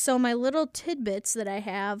 Okay, so my little tidbits that I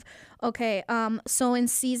have. Okay, so in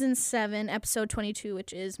season 7, episode 22,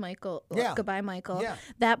 which is Michael, Yeah. Goodbye Michael. Yeah.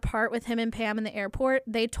 That part with him and Pam in the airport,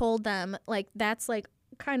 they told them like that's like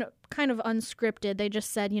kind of unscripted. They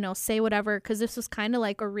just said, say whatever, because this was kind of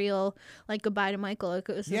like a real like goodbye to Michael. Like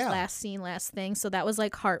it was his Yeah. last scene, last thing. So that was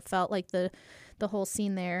like heartfelt, like the whole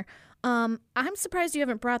scene there. I'm surprised you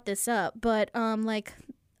haven't brought this up, but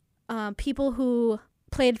people who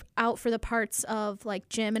played out for the parts of like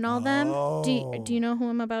Jim and all them. Do you know who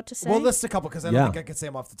I'm about to say? We'll list a couple because I don't Yeah. think I can say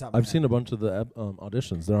them off the top of my I've head. seen a bunch of the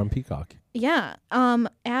auditions. They're on Peacock. Yeah.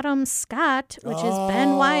 Adam Scott, which is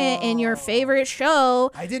Ben Wyatt in your favorite show,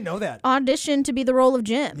 I didn't know that. auditioned to be the role of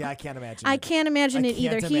Jim. Yeah, I can't imagine. I it. can't imagine I it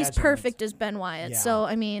either. can't He's imagine perfect as Ben Wyatt. Yeah. So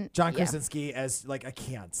I mean, John yeah. Krasinski as like I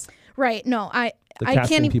can't. Right. No, I The can't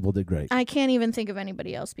casting even people did great. I can't even think of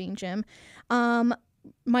anybody else being Jim.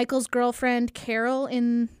 Michael's girlfriend Carol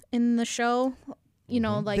in the show.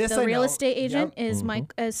 like This the I real know. estate agent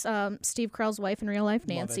Yep. is Steve Carell's wife in real life,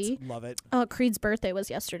 Nancy. Love it. Creed's birthday was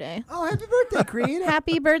yesterday. Oh, happy birthday, Creed.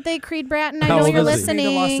 Happy birthday, Creed Bratton. I How know old you're is he? Listening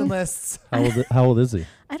to Lost in listening. Lists. How old is he?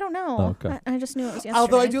 I don't know. Oh, okay. I just knew it was yesterday.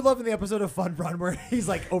 Although I do love in the episode of Fun Run where he's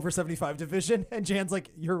like over 75 division and Jan's like,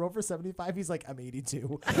 you're over 75? He's like, I'm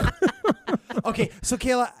 82. Okay, so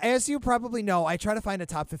Kayla, as you probably know, I try to find a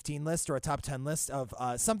top 15 list or a top 10 list of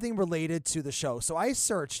something related to the show. So I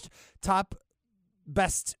searched top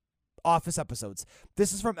best Office episodes.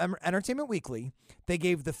 This is from Entertainment Weekly. They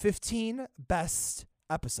gave the 15 best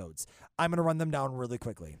episodes. I'm going to run them down really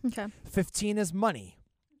quickly. Okay. 15 is Money.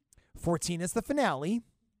 14 is the finale.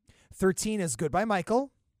 13 is Goodbye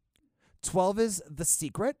Michael. 12 is The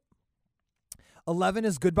Secret. 11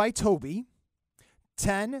 is Goodbye Toby.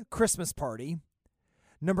 10, Christmas Party.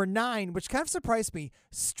 Number 9, which kind of surprised me,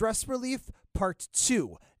 Stress Relief Part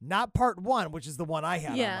 2, not Part 1, which is the one I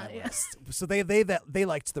had on my list. So they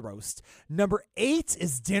liked the roast. Number 8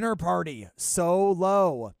 is Dinner Party, so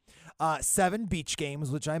low. 7, Beach Games,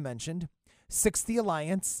 which I mentioned. 6, The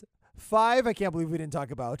Alliance. 5, I can't believe we didn't talk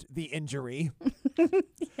about, The Injury. Yes.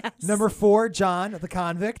 Number 4, John, the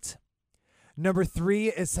Convict. Number 3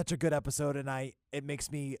 is such a good episode, and it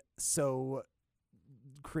makes me so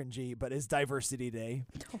cringy, but is Diversity Day.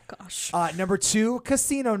 Oh gosh. Number 2,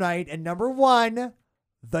 Casino Night, and number 1,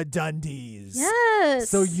 The Dundies. Yes.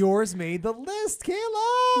 So yours made the list,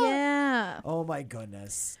 Kayla. Yeah. Oh my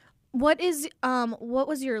goodness. What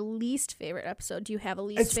was your least favorite episode? Do you have a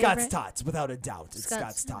least It's favorite? Scott's Tots, without a doubt. It's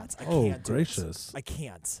Scott's Scott's Tots. I Oh, can't do it. gracious. I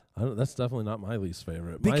can't. That's definitely not my least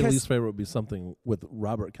favorite. My Because- least favorite would be something with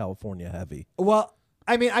Robert California Heavy. Well,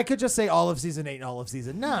 I mean, I could just say all of season 8 and all of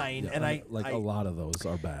season 9, and I a lot of those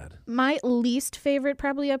are bad. My least favorite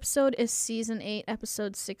probably episode is season 8,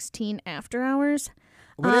 episode 16, After Hours.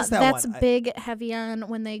 What is that That's one? big, heavy on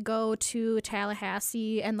when they go to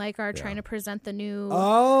Tallahassee and are trying to present the new.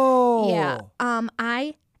 Oh. Yeah.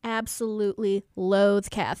 I absolutely loathe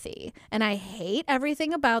Kathy, and I hate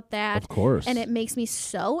everything about that. Of course. And it makes me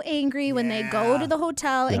so angry when they go to the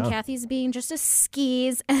hotel and Yeah. Kathy's being just a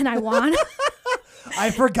skis, and I want.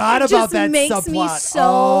 I forgot It about just that makes subplot. me so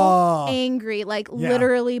Oh. angry, Yeah.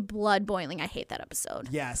 literally blood boiling. I hate that episode.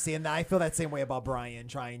 Yeah, see, and I feel that same way about Brian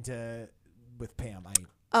trying to with Pam.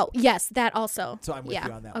 Oh yes, that also. So I'm with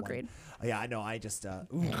you on that agreed. one. Yeah, I know. I just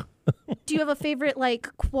ooh. Do you have a favorite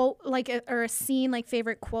quote or a scene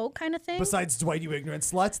favorite quote kind of thing? Besides Dwight, you ignorant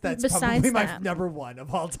sluts, that's Besides probably my that. number 1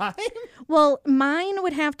 of all time. Well, mine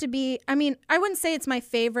would have to be, I mean, I wouldn't say it's my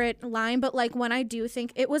favorite line, but when I do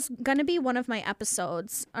think it was going to be one of my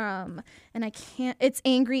episodes, and I can't, it's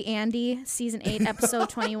Angry Andy, season 8, episode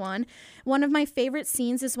 21. One of my favorite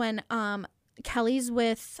scenes is when Kelly's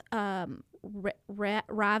with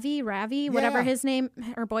Ravi, whatever Yeah. his name,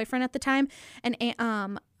 her boyfriend at the time, and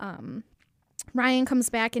Ryan comes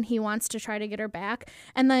back and he wants to try to get her back,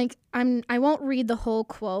 and I won't read the whole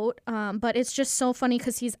quote, but it's just so funny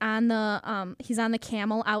because he's on the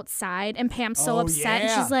camel outside, and Pam's so upset, and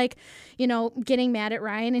yeah. she's like, getting mad at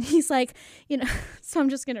Ryan, and he's like, so I'm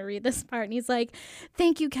just gonna read this part, and he's like,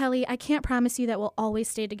 "Thank you, Kelly. I can't promise you that we'll always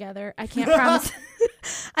stay together. I can't promise."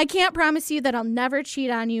 I can't promise you that I'll never cheat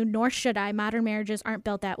on you, nor should I. Modern marriages aren't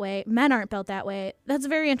built that way. Men aren't built that way. That's a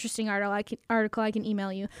very interesting article I can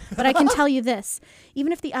email you. But I can tell you this.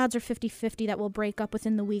 Even if the odds are 50-50 that we'll break up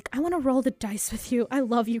within the week, I want to roll the dice with you. I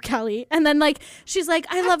love you, Kelly. And then, she's like,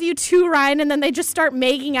 I love you too, Ryan. And then they just start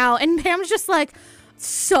making out. And Pam's just,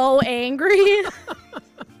 so angry.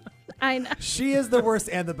 I know. She is the worst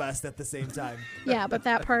and the best at the same time. Yeah, but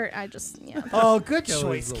that part, I just, yeah. Oh, good Kelly's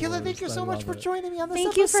choice. the Kayla, thank worst. you so I much love for it. joining me on this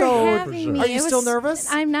Thank you for episode. having me. Are you It still was-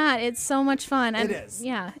 nervous? I'm not. It's so much fun. It is.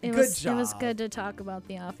 Yeah. It Good was. It was job. good to talk about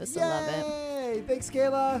The Office. I love it. Yay! Thanks,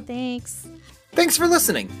 Kayla. Thanks. Thanks for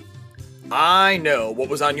listening. I know what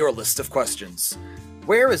was on your list of questions.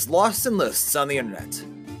 Where is Lost in Lists on the internet?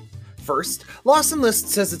 First, Lost in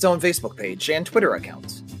Lists has its own Facebook page and Twitter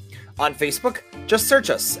account. On Facebook, just search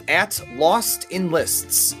us at Lost in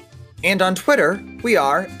Lists. And on Twitter, we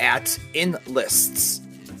are at InLists.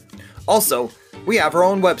 Also, we have our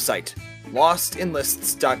own website,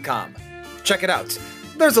 lostinlists.com. Check it out.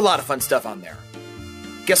 There's a lot of fun stuff on there.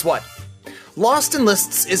 Guess what? Lost in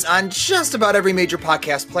Lists is on just about every major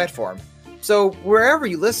podcast platform. So wherever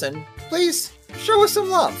you listen, please show us some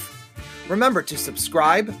love. Remember to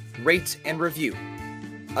subscribe, rate, and review.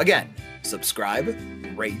 Again, subscribe,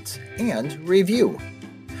 rate, and review.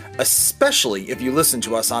 Especially if you listen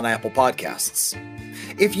to us on Apple Podcasts.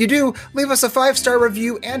 If you do, leave us a 5-star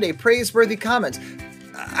review and a praiseworthy comment.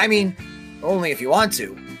 I mean, only if you want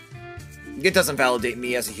to. It doesn't validate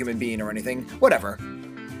me as a human being or anything. Whatever.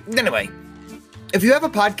 Anyway, If you have a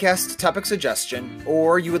podcast topic suggestion,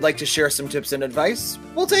 or you would like to share some tips and advice,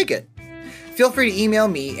 we'll take it. Feel free to email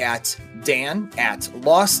me at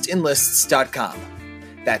dan@lostinlists.com.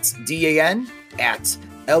 That's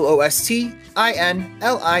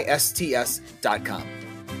DAN@LOSTINLISTS.com.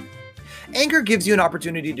 Anchor gives you an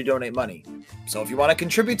opportunity to donate money. So if you want to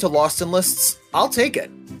contribute to Lost in Lists, I'll take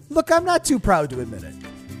it. Look, I'm not too proud to admit it.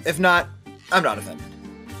 If not, I'm not offended.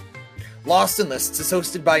 Lost in Lists is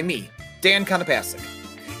hosted by me, Dan Konopasek.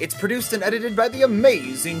 It's produced and edited by the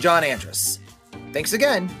amazing John Andrus. Thanks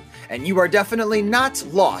again, and you are definitely not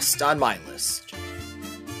lost on my list.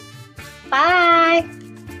 Bye.